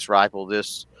shotgun, this rifle,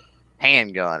 this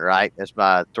handgun, right? That's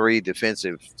my 3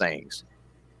 defensive things.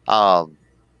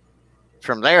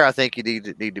 From there, I think you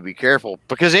need to be careful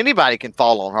because anybody can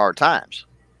fall on hard times.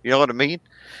 You know what I mean?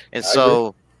 And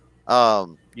so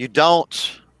you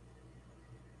don't.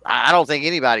 I don't think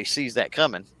anybody sees that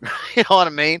coming. You know what I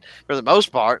mean? For the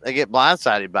most part, they get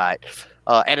blindsided by it.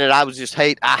 And then I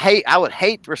would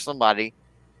hate for somebody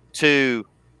to,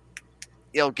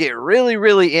 get really,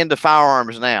 really into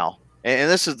firearms now.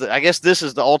 And this is I guess this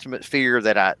is the ultimate fear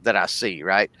that I see,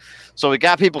 right? So we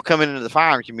got people coming into the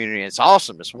firearm community, and it's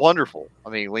awesome. It's wonderful. I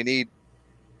mean, we need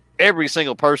every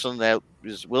single person that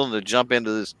is willing to jump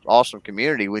into this awesome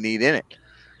community. We need in it.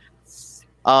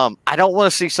 I don't want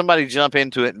to see somebody jump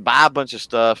into it and buy a bunch of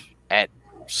stuff at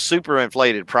super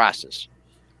inflated prices.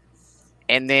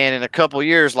 And then in a couple of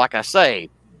years, like I say,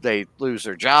 they lose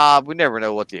their job. We never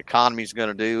know what the economy is going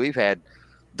to do. We've had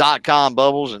 .com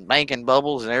bubbles and banking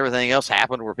bubbles and everything else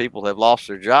happen where people have lost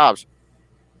their jobs.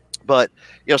 But,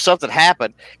 something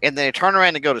happened, and they turn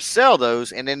around and go to sell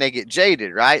those, and then they get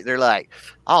jaded, right? They're like,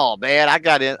 oh, man, I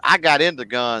got into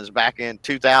guns back in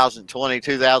 2020,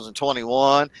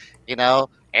 2021, and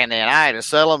then I had to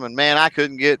sell them, and, man, I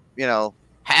couldn't get,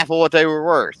 half of what they were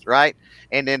worth, right?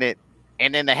 And then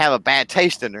they have a bad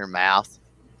taste in their mouth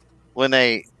when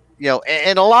they,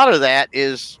 and a lot of that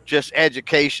is just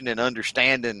education and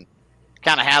understanding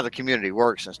kind of how the community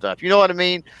works and stuff. You know what I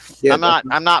mean? Yeah,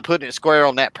 I'm not putting it square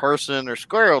on that person or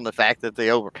square on the fact that they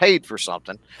overpaid for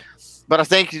something. But I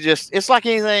think it's like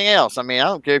anything else. I mean, I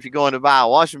don't care if you're going to buy a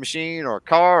washing machine or a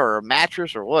car or a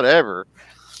mattress or whatever.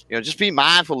 Just be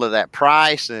mindful of that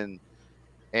price and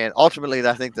ultimately,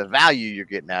 I think the value you're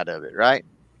getting out of it, right?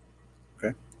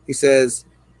 Okay. He says,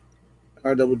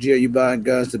 RWG, are you buying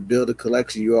guns to build a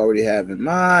collection you already have in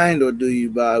mind, or do you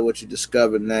buy what you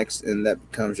discover next and that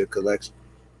becomes your collection?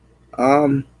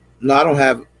 No, I don't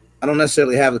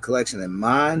necessarily have a collection in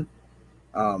mind.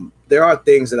 There are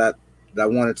things that I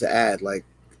wanted to add, like,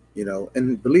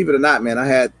 and believe it or not, man, I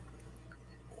had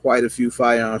quite a few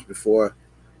firearms before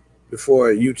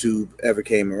YouTube ever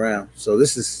came around. So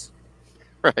this is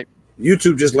right.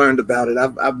 YouTube just learned about it.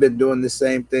 I've been doing the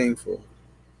same thing for,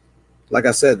 like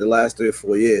I said, the last 3 or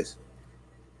 4 years.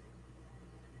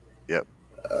 Yep.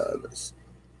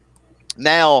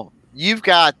 Now you've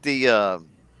got the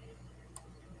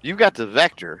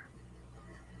Vector.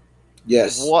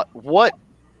 Yes. What?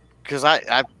 Because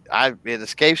it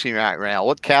escapes me right now.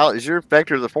 What cal is your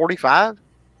Vector? The 45?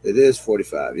 It is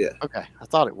 45. Yeah. Okay, I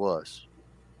thought it was.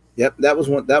 Yep, that was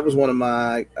one of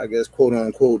my, I guess, quote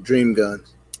unquote dream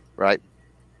guns. Right.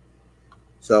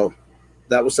 So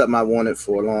that was something I wanted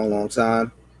for a long, long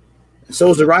time. And so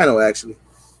was the Rhino, actually.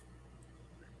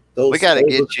 We got to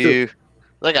get you.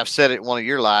 I think I've said it in one of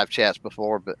your live chats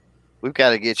before, but we've got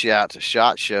to get you out to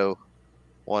SHOT Show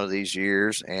one of these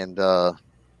years and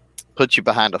put you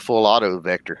behind a full auto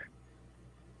Vector.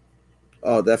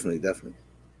 Oh, definitely.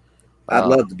 I'd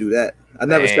love to do that. I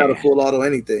never shot a full auto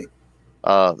anything.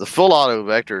 The full auto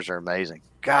Vectors are amazing.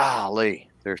 Golly,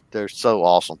 they're so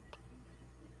awesome.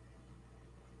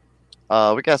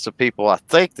 We got some people, I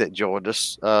think, that joined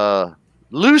us.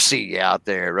 Lucy out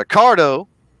there. Ricardo, I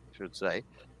should say.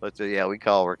 But, yeah, we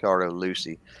call Ricardo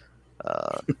Lucy.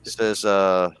 Says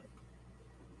something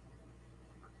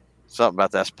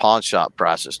about that's pawn shop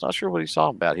prices. Not sure what he's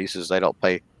talking about. He says they don't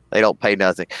pay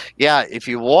nothing. Yeah, if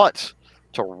you want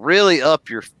to really up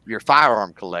your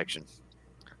firearm collection,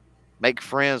 make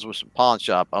friends with some pawn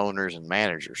shop owners and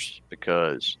managers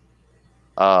because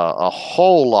a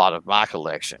whole lot of my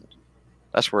collection,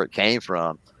 that's where it came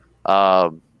from.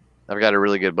 I've got a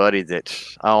really good buddy that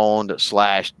owned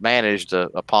 / managed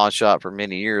a pawn shop for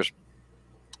many years.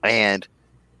 And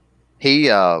he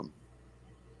would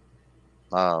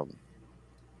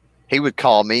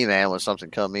call me, man, when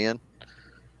something come in.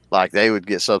 Like they would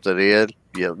get something in,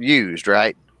 used,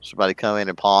 right? Somebody come in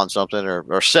and pawn something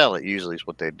or sell it, usually is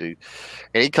what they do.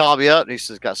 And he called me up and he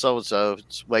says, got so-and-so,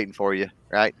 it's waiting for you,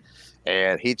 right?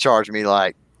 And he charged me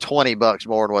like $20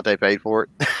 more than what they paid for it.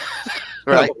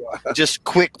 Right? Oh, wow. Just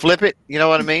quick flip it, you know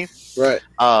what I mean? Right.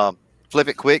 Flip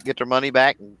it quick, get their money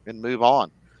back and move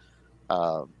on.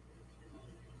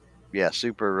 Yeah,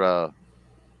 super.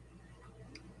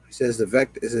 He says the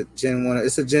Vector is a Gen 1.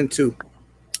 It's a Gen 2.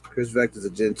 Chris Vector's a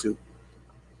Gen 2.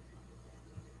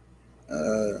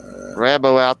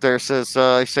 Rambo out there says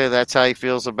he said that's how he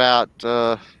feels about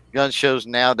gun shows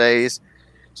nowadays.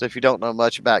 So if you don't know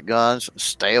much about guns,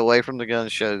 stay away from the gun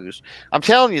shows. I'm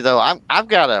telling you though, I've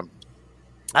got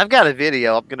a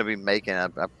video I'm going to be making.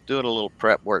 I'm doing a little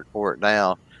prep work for it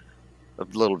now. A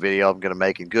little video I'm going to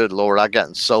make. And good Lord, I've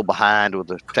gotten so behind with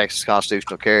the Texas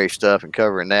constitutional carry stuff and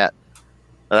covering that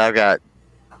I've got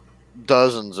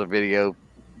dozens of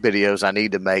videos I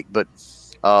need to make. But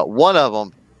one of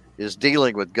them is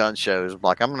dealing with gun shows.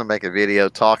 Like I'm going to make a video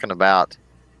talking about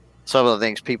some of the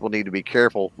things people need to be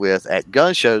careful with at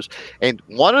gun shows. And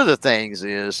one of the things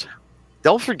is,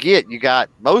 don't forget,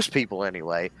 most people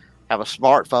anyway, have a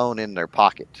smartphone in their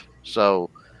pocket. So,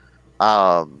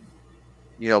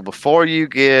 before you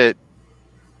get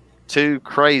too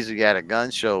crazy at a gun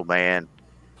show, man,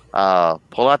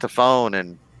 pull out the phone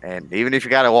and even if you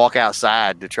got to walk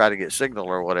outside to try to get signal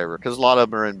or whatever, because a lot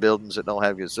of them are in buildings that don't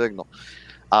have good signal.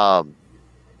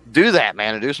 Do that,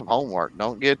 man, and do some homework.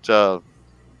 Don't get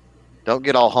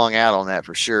all hung out on that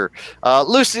for sure.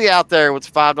 Lucy out there with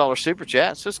the $5 super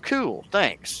chat says, cool,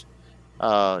 thanks.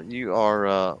 You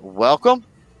are welcome.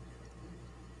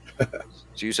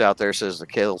 Juice out there says the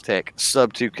Kel-Tec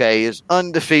Sub 2K is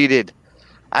undefeated.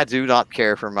 I do not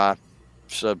care for my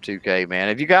Sub 2K, man.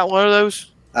 Have you got one of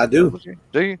those? I do.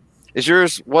 Do you? Is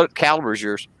yours, what caliber is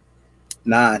yours?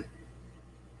 9.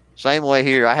 Same way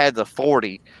here. I had the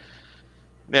 40.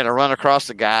 Then I run across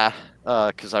the guy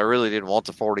because I really didn't want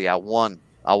the 40. I won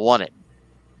it.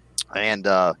 And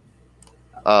I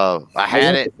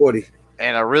had it. 40.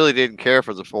 And I really didn't care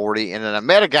for the 40. And then I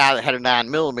met a guy that had a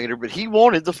 9mm, but he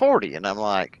wanted the 40. And I'm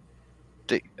like,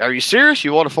 are you serious?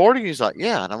 You want a 40? He's like,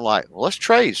 yeah. And I'm like, well, let's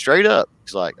trade straight up.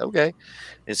 He's like, okay.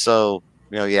 And so,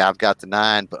 yeah, I've got the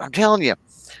 9. But I'm telling you,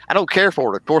 I don't care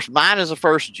for it. Of course, mine is a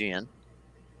first gen.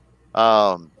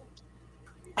 And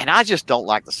I just don't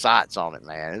like the sights on it,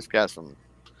 man. It's got some,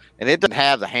 and it doesn't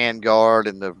have the hand guard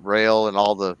and the rail and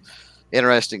all the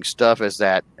interesting stuff as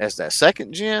that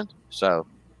second gen. So,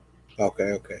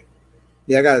 okay.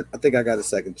 Yeah, I think I got a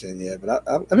second gen. Yeah, but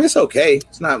I mean, it's okay.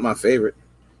 It's not my favorite.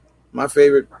 My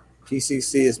favorite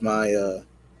PCC is my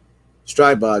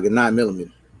Strybog at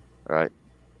 9mm. Right.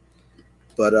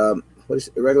 But what is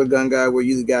the regular gun guy? Were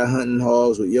you the guy hunting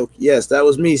hogs with Yoki? Yes, that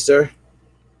was me, sir.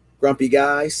 Grumpy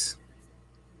guys.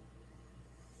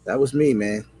 That was me,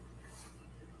 man.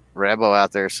 Rambo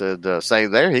out there said,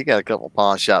 same there. He got a couple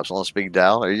pawn shops on speed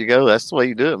dial. There you go. That's the way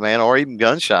you do it, man. Or even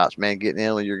gun shops, man. Getting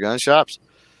in with your gun shops.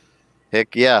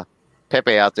 Heck yeah.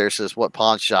 Pepe out there says, what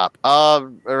pawn shop?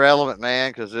 Irrelevant,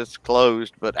 man, because it's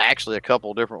closed, but actually a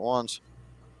couple different ones.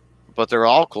 But they're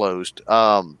all closed.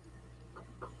 I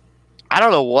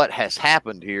don't know what has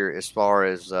happened here as far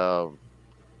as the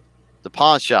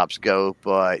pawn shops go,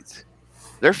 but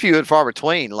they're few and far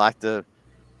between.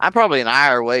 I'm probably an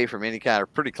hour away from any kind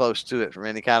of, pretty close to it, from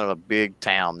any kind of a big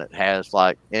town that has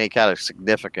like any kind of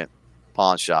significant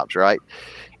pawn shops, right?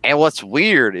 And what's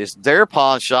weird is their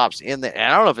pawn shops and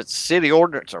I don't know if it's city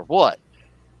ordinance or what.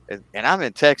 And I'm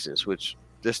in Texas, which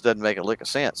this doesn't make a lick of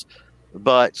sense.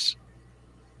 But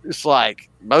it's like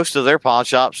most of their pawn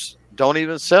shops don't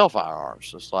even sell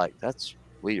firearms. It's like, that's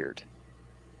weird.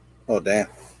 Oh, damn.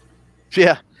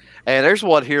 Yeah. And there's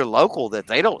one here local that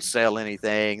they don't sell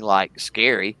anything like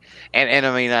scary. And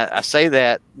I mean, I say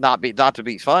that not to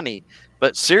be funny,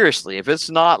 but seriously, if it's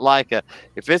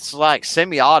like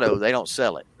semi-auto, they don't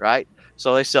sell it, right?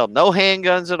 So they sell no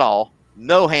handguns at all.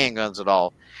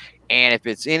 And if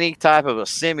it's any type of a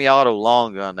semi-auto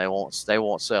long gun, they won't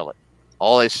sell it.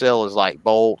 All they sell is like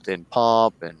bolt and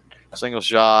pump and single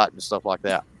shot and stuff like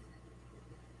that.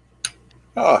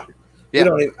 Oh, yeah.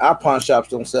 Our pawn shops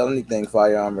don't sell anything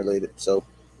firearm related, so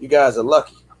you guys are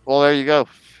lucky. Well, there you go.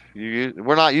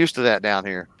 We're not used to that down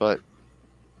here, but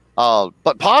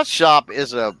pawn shop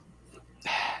that's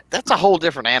a whole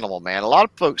different animal, man. A lot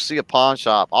of folks see a pawn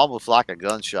shop almost like a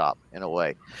gun shop in a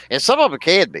way, and some of it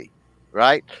can be,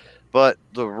 right? But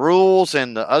the rules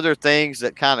and the other things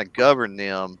that kind of govern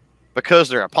them, because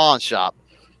they're a pawn shop,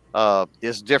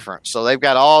 is different. So they've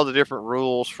got all the different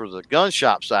rules for the gun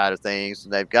shop side of things,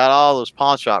 and they've got all those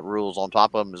pawn shop rules on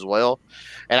top of them as well.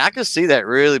 And I can see that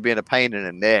really being a pain in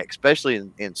the neck, especially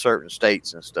in certain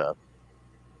states and stuff.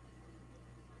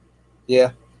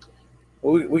 Yeah.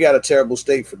 Well, we got a terrible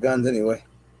state for guns anyway.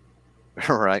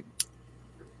 Right.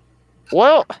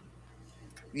 Well,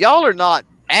 y'all are not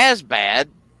as bad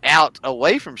out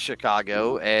away from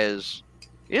Chicago as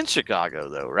in Chicago,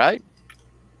 though, right?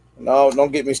 No,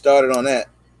 don't get me started on that.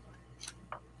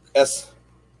 That's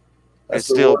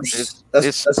still one of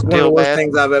the worst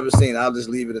things I've ever seen. I'll just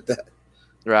leave it at that.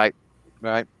 Right.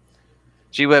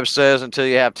 G-Web says until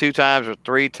you have 2 times or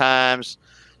 3 times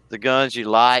the guns you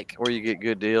like, where you get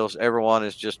good deals. Everyone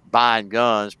is just buying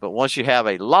guns. But once you have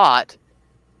a lot,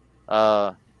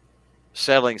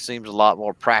 selling seems a lot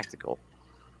more practical.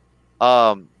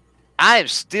 I am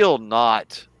still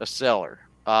not a seller.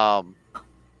 And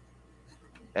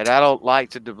I don't like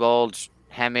to divulge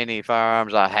how many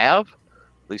firearms I have,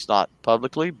 at least not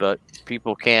publicly, but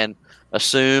people can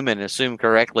assume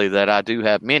correctly that I do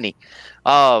have many.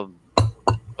 But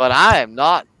I am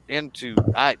not into,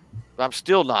 I'm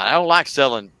still not. I don't like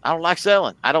selling. I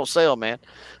don't sell, man.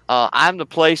 I'm the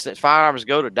place that firearms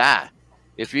go to die.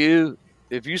 If you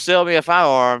sell me a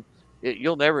firearm,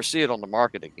 you'll never see it on the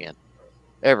market again,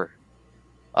 ever.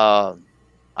 I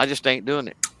just ain't doing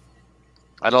it.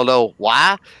 I don't know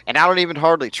why, and I don't even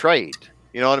hardly trade.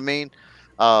 You know what I mean?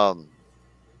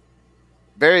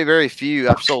 Very, very few.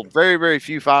 I've sold very, very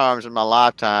few firearms in my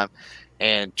lifetime,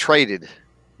 and traded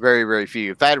very, very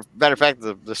few. Matter of fact,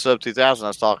 the sub 2000 I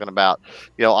was talking about,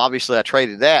 obviously I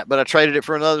traded that, but I traded it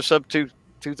for another sub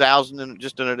 2000 and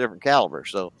just in a different caliber.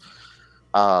 So,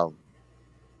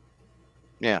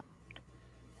 yeah.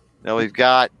 Now we've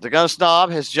got the Gun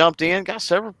Snob has jumped in. Got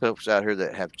several folks out here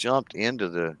that have jumped into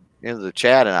the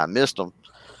chat, and I missed them.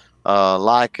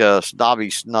 Like Snobby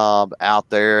Snob out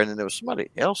there, and then there was somebody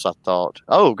else I thought.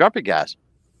 Oh, Grumpy Guys.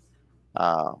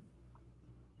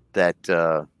 That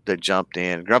jumped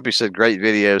in. Grumpy said, "Great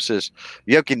video." Says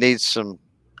Yoki needs some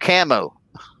camo.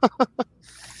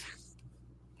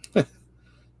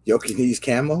 Yoki needs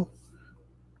camo.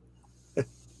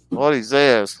 What he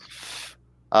says.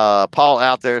 Paul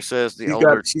out there says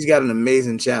she's got an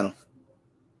amazing channel.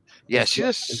 Yeah,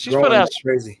 she's put out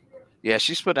crazy. Yeah,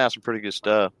 she's putting out some pretty good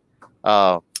stuff.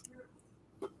 Paul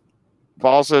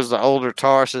says the older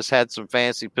Taurus has had some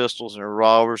fancy pistols and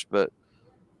revolvers, but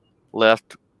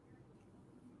left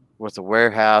with a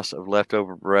warehouse of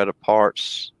leftover Beretta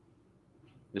parts.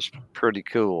 Is pretty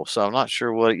cool. So I'm not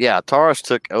sure what. Yeah, Taurus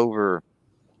took over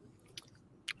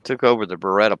the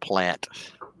Beretta plant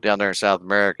down there in South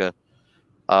America.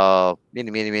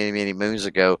 Many moons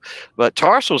ago. But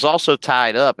Taurus was also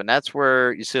tied up, and that's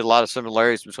where you see a lot of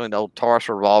similarities between the old Taurus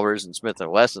revolvers and Smith &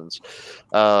 Wessons.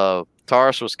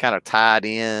 Taurus was kind of tied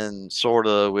in sort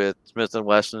of with Smith &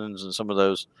 Wessons and some of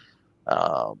those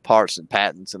parts and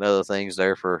patents and other things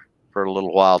there for a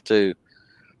little while too.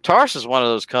 Taurus is one of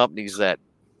those companies that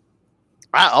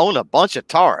I own a bunch of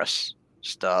Taurus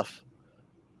stuff,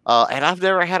 and I've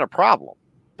never had a problem.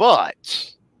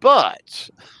 But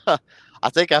I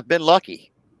think I've been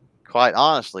lucky, quite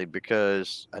honestly,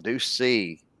 because I do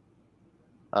see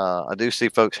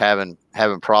folks having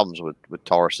problems with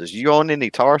Tauruses. You own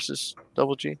any Tauruses,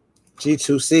 Double G?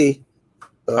 G2C.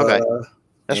 Okay,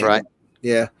 that's right.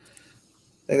 Yeah,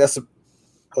 I think that's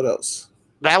what else?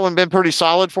 That one been pretty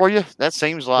solid for you. That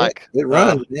seems like it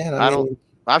runs, man.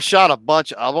 I've shot a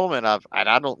bunch of them, and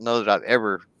I don't know that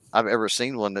I've ever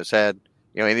seen one that's had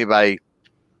anybody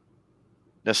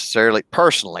necessarily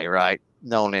personally, right?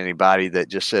 Known anybody that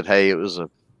just said, "Hey, it was a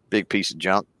big piece of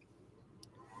junk."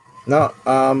 No,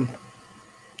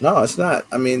 it's not.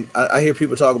 I mean, I hear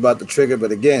people talk about the trigger,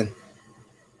 but again,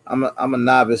 I'm a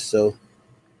novice, so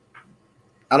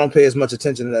I don't pay as much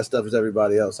attention to that stuff as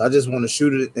everybody else. I just want to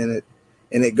shoot it and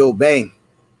it go bang.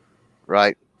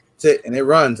 Right. That's it, and it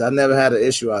runs. I've never had an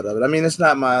issue out of it. I mean, it's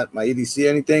not my EDC or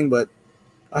anything, but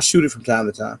I shoot it from time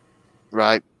to time.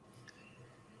 Right.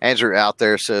 Andrew out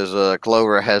there says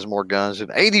Clover has more guns than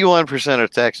 81% of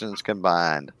Texans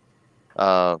combined.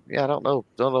 Yeah, I don't know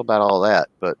about all that,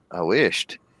 but I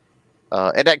wished.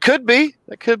 And that could be.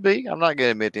 I'm not going to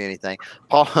admit to anything.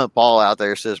 Paul out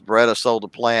there says Beretta sold the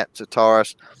plant to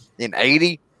Taurus in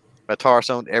 80. Taurus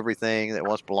owned everything that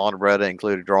once belonged to Beretta,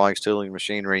 included drawings, tooling,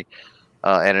 machinery,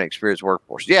 and an experienced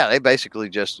workforce. Yeah, they basically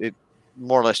it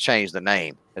more or less changed the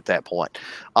name at that point.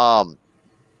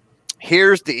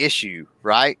 Here's the issue,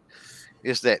 right?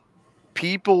 Is that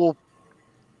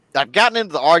I've gotten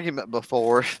into the argument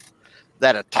before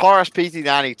that a Taurus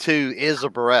PT92 is a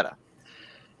Beretta.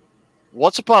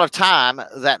 Once upon a time,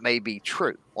 that may be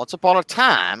true. Once upon a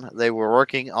time, they were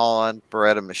working on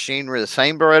Beretta machinery, the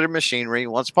same Beretta machinery.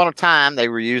 Once upon a time, they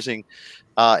were using,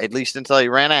 at least until they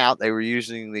ran out, they were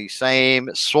using the same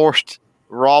sourced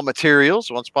raw materials.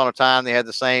 Once upon a time, they had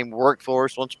the same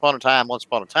workforce. Once upon a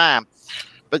time.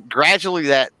 But gradually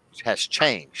that has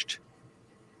changed.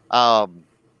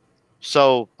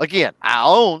 So, again, I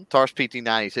own Taurus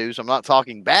PT92s. I'm not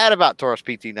talking bad about Taurus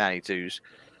PT92s.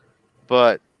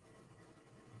 But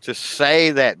to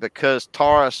say that because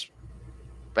Taurus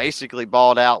basically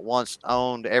bought out, once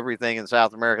owned everything in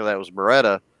South America that was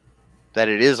Beretta, that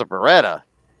it is a Beretta,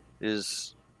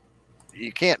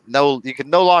 you can no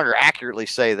longer accurately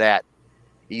say that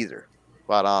either,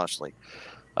 quite honestly.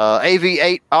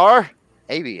 AV8R,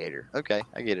 Aviator. Okay,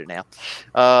 I get it now.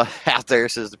 Out there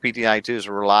says the PT92 is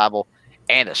reliable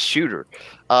and a shooter.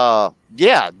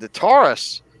 Yeah, the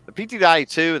Taurus, the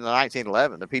PT92 and the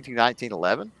 1911, the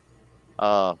PT1911,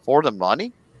 for the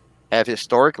money, have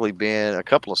historically been a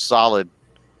couple of solid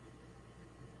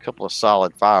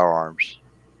firearms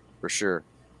for sure.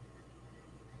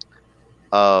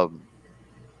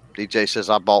 DJ says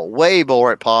I bought way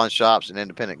more at pawn shops and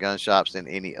independent gun shops than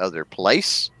any other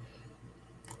place.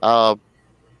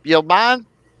 Mine,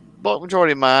 bulk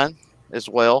majority of mine as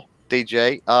well,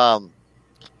 DJ.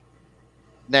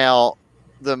 Now,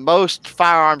 the most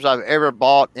firearms I've ever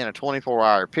bought in a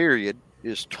 24-hour period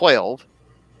is 12,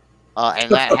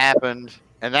 and that happened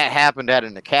at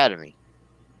an academy.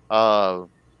 I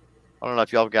don't know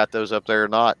if y'all got those up there or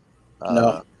not.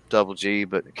 No. Double G,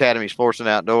 but Academy Sports and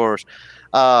Outdoors.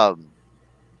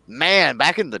 Man,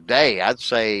 back in the day, I'd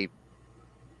say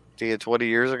 10, 20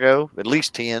 years ago, at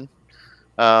least 10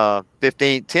 to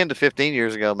 15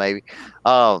 years ago, maybe.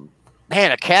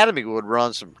 Man, Academy would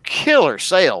run some killer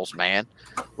sales, man.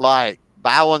 Like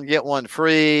buy one, get one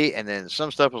free. And then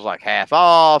some stuff was like half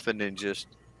off, and then just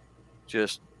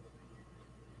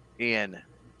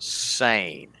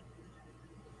insane.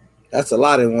 That's a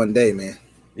lot in one day, man.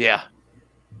 Yeah.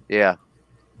 Yeah.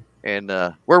 And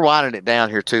we're winding it down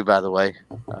here too, by the way,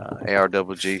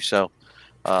 ARWG. So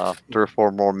 3 or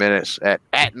 4 more minutes at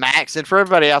max. And for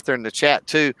everybody out there in the chat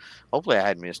too, hopefully I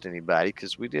hadn't missed anybody,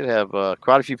 because we did have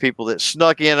quite a few people that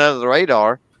snuck in under the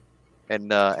radar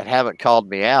and haven't called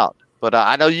me out. But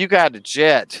I know you got a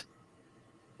jet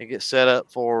and get set up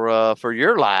for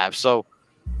your live. So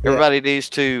everybody needs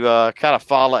to kind of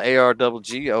follow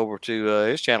ARWG over to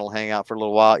his channel, hang out for a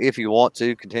little while if you want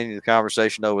to continue the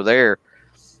conversation over there.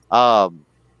 Yeah,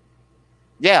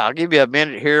 I'll give you a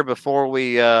minute here before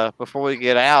we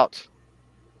get out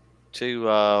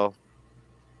to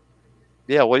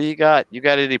yeah, what do you got? You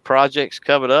got any projects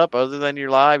coming up other than your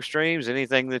live streams?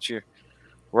 Anything that you're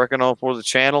working on for the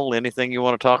channel? Anything you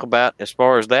want to talk about as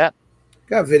far as that?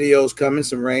 Got videos coming,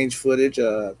 some range footage,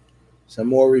 some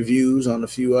more reviews on a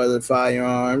few other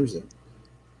firearms, and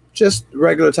just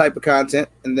regular type of content.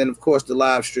 And then, of course, the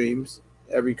live streams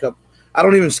every couple. I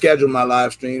don't even schedule my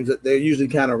live streams. They're usually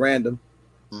kind of random,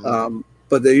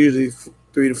 but they're usually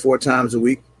 3 to 4 times a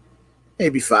week,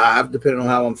 maybe 5, depending on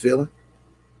how I'm feeling.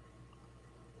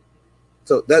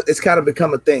 So that it's kind of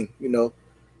become a thing, you know.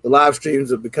 The live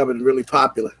streams are becoming really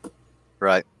popular.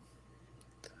 Right.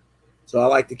 So I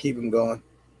like to keep them going.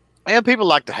 And people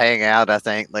like to hang out, I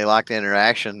think. They like the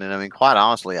interaction. And, I mean, quite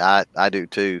honestly, I do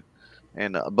too.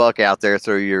 And Buck out there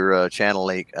through your channel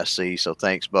link, I see. So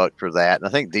thanks, Buck, for that. And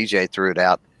I think DJ threw it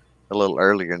out a little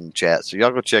earlier in the chat. So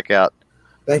y'all go check out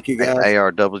Thank you, guys.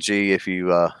 ARWG if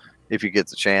you get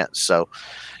the chance. So,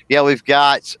 yeah, we've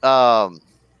got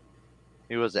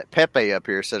who was that? Pepe up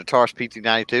here said a Taurus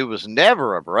PT92 was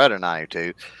never a Beretta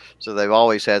 92. So they've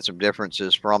always had some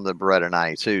differences from the Beretta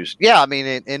 92s. Yeah, I mean,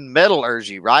 in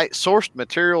metallurgy, right? Sourced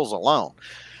materials alone.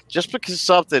 Just because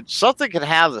something can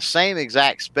have the same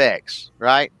exact specs,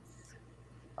 right?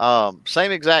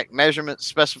 Same exact measurements,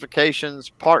 specifications,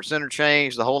 parts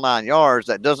interchange, the whole 9 yards.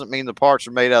 That doesn't mean the parts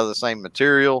are made out of the same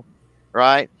material,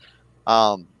 right?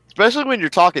 Especially when you're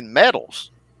talking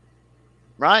metals,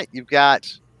 right? You've got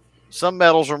some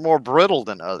metals are more brittle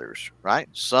than others, right?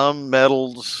 Some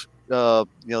metals,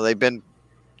 they've been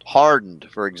hardened,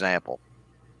 for example.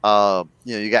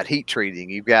 You got heat treating,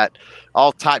 you've got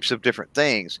all types of different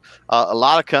things. A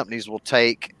lot of companies will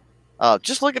take,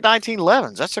 just look at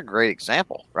 1911s. That's a great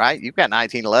example, right? You've got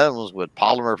 1911s with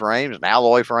polymer frames and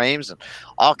alloy frames and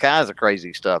all kinds of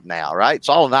crazy stuff now, right? It's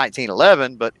all a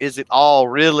 1911, but is it all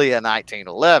really a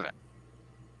 1911?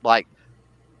 Like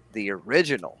the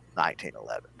original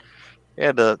 1911?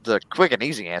 Yeah, the quick and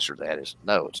easy answer to that is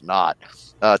no, it's not.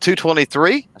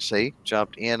 223, I see,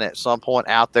 jumped in at some point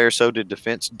out there. So did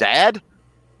Defense Dad.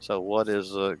 So what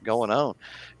is going on?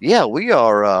 Yeah,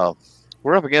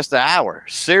 we're up against the hour,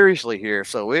 seriously here.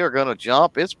 So we are going to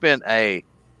jump. It's been a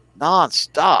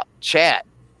nonstop chat.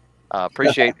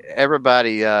 Appreciate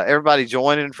everybody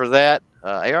joining for that.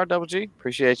 ARWG,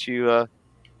 appreciate you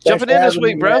jumping in this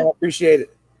week, bro. Appreciate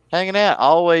it. Hanging out.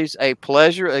 Always a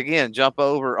pleasure. Again, jump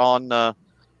over on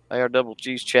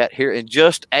ARWG's chat here in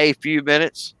just a few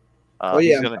minutes. I'm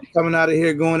coming out of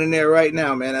here, going in there right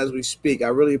now, man, as we speak. I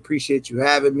really appreciate you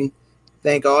having me.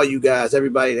 Thank all you guys,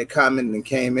 everybody that commented and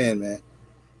came in, man.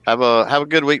 Have a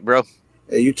good week, bro.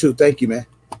 Hey, you too. Thank you, man.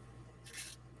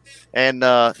 And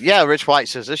Rich White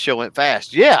says this show went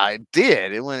fast. Yeah, it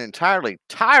did. It went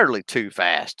entirely too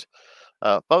fast.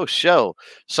 Both show.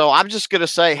 So I'm just gonna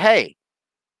say, hey.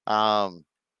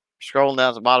 Scrolling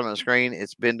down to the bottom of the screen,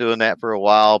 it's been doing that for a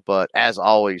while. But as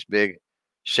always, big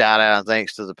shout out and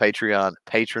thanks to the Patreon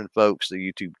patron folks, the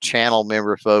YouTube channel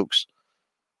member folks,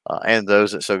 and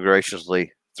those that so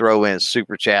graciously throw in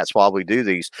super chats while we do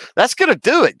these. That's going to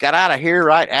do it. Got out of here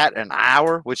right at an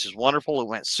hour, which is wonderful. It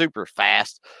went super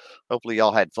fast. Hopefully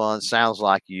y'all had fun. Sounds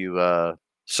like you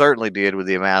certainly did with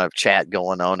the amount of chat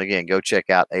going on. Again, go check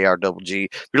out ARGG.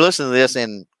 If you're listening to this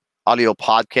in audio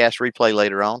podcast replay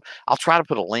later on, I'll try to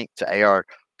put a link to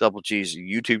ARGG's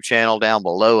YouTube channel down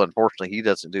below. Unfortunately, he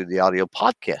doesn't do the audio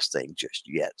podcast thing just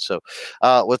yet. So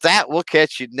with that, we'll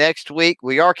catch you next week.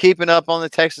 We are keeping up on the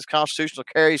Texas constitutional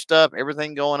carry stuff,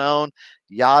 everything going on,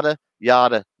 yada,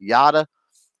 yada, yada.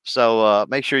 So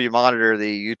make sure you monitor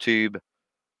the YouTube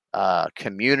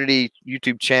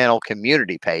YouTube channel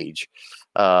community page,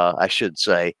 I should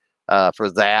say,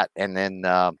 for that. And then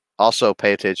also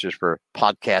pay attention for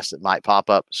podcasts that might pop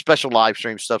up, special live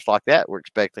stream stuff like that. We're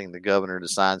expecting the governor to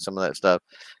sign some of that stuff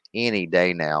any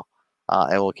day now.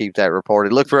 And we'll keep that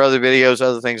reported. Look for other videos,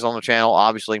 other things on the channel.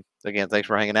 Obviously, again, thanks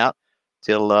for hanging out.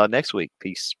 Till next week.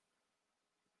 Peace.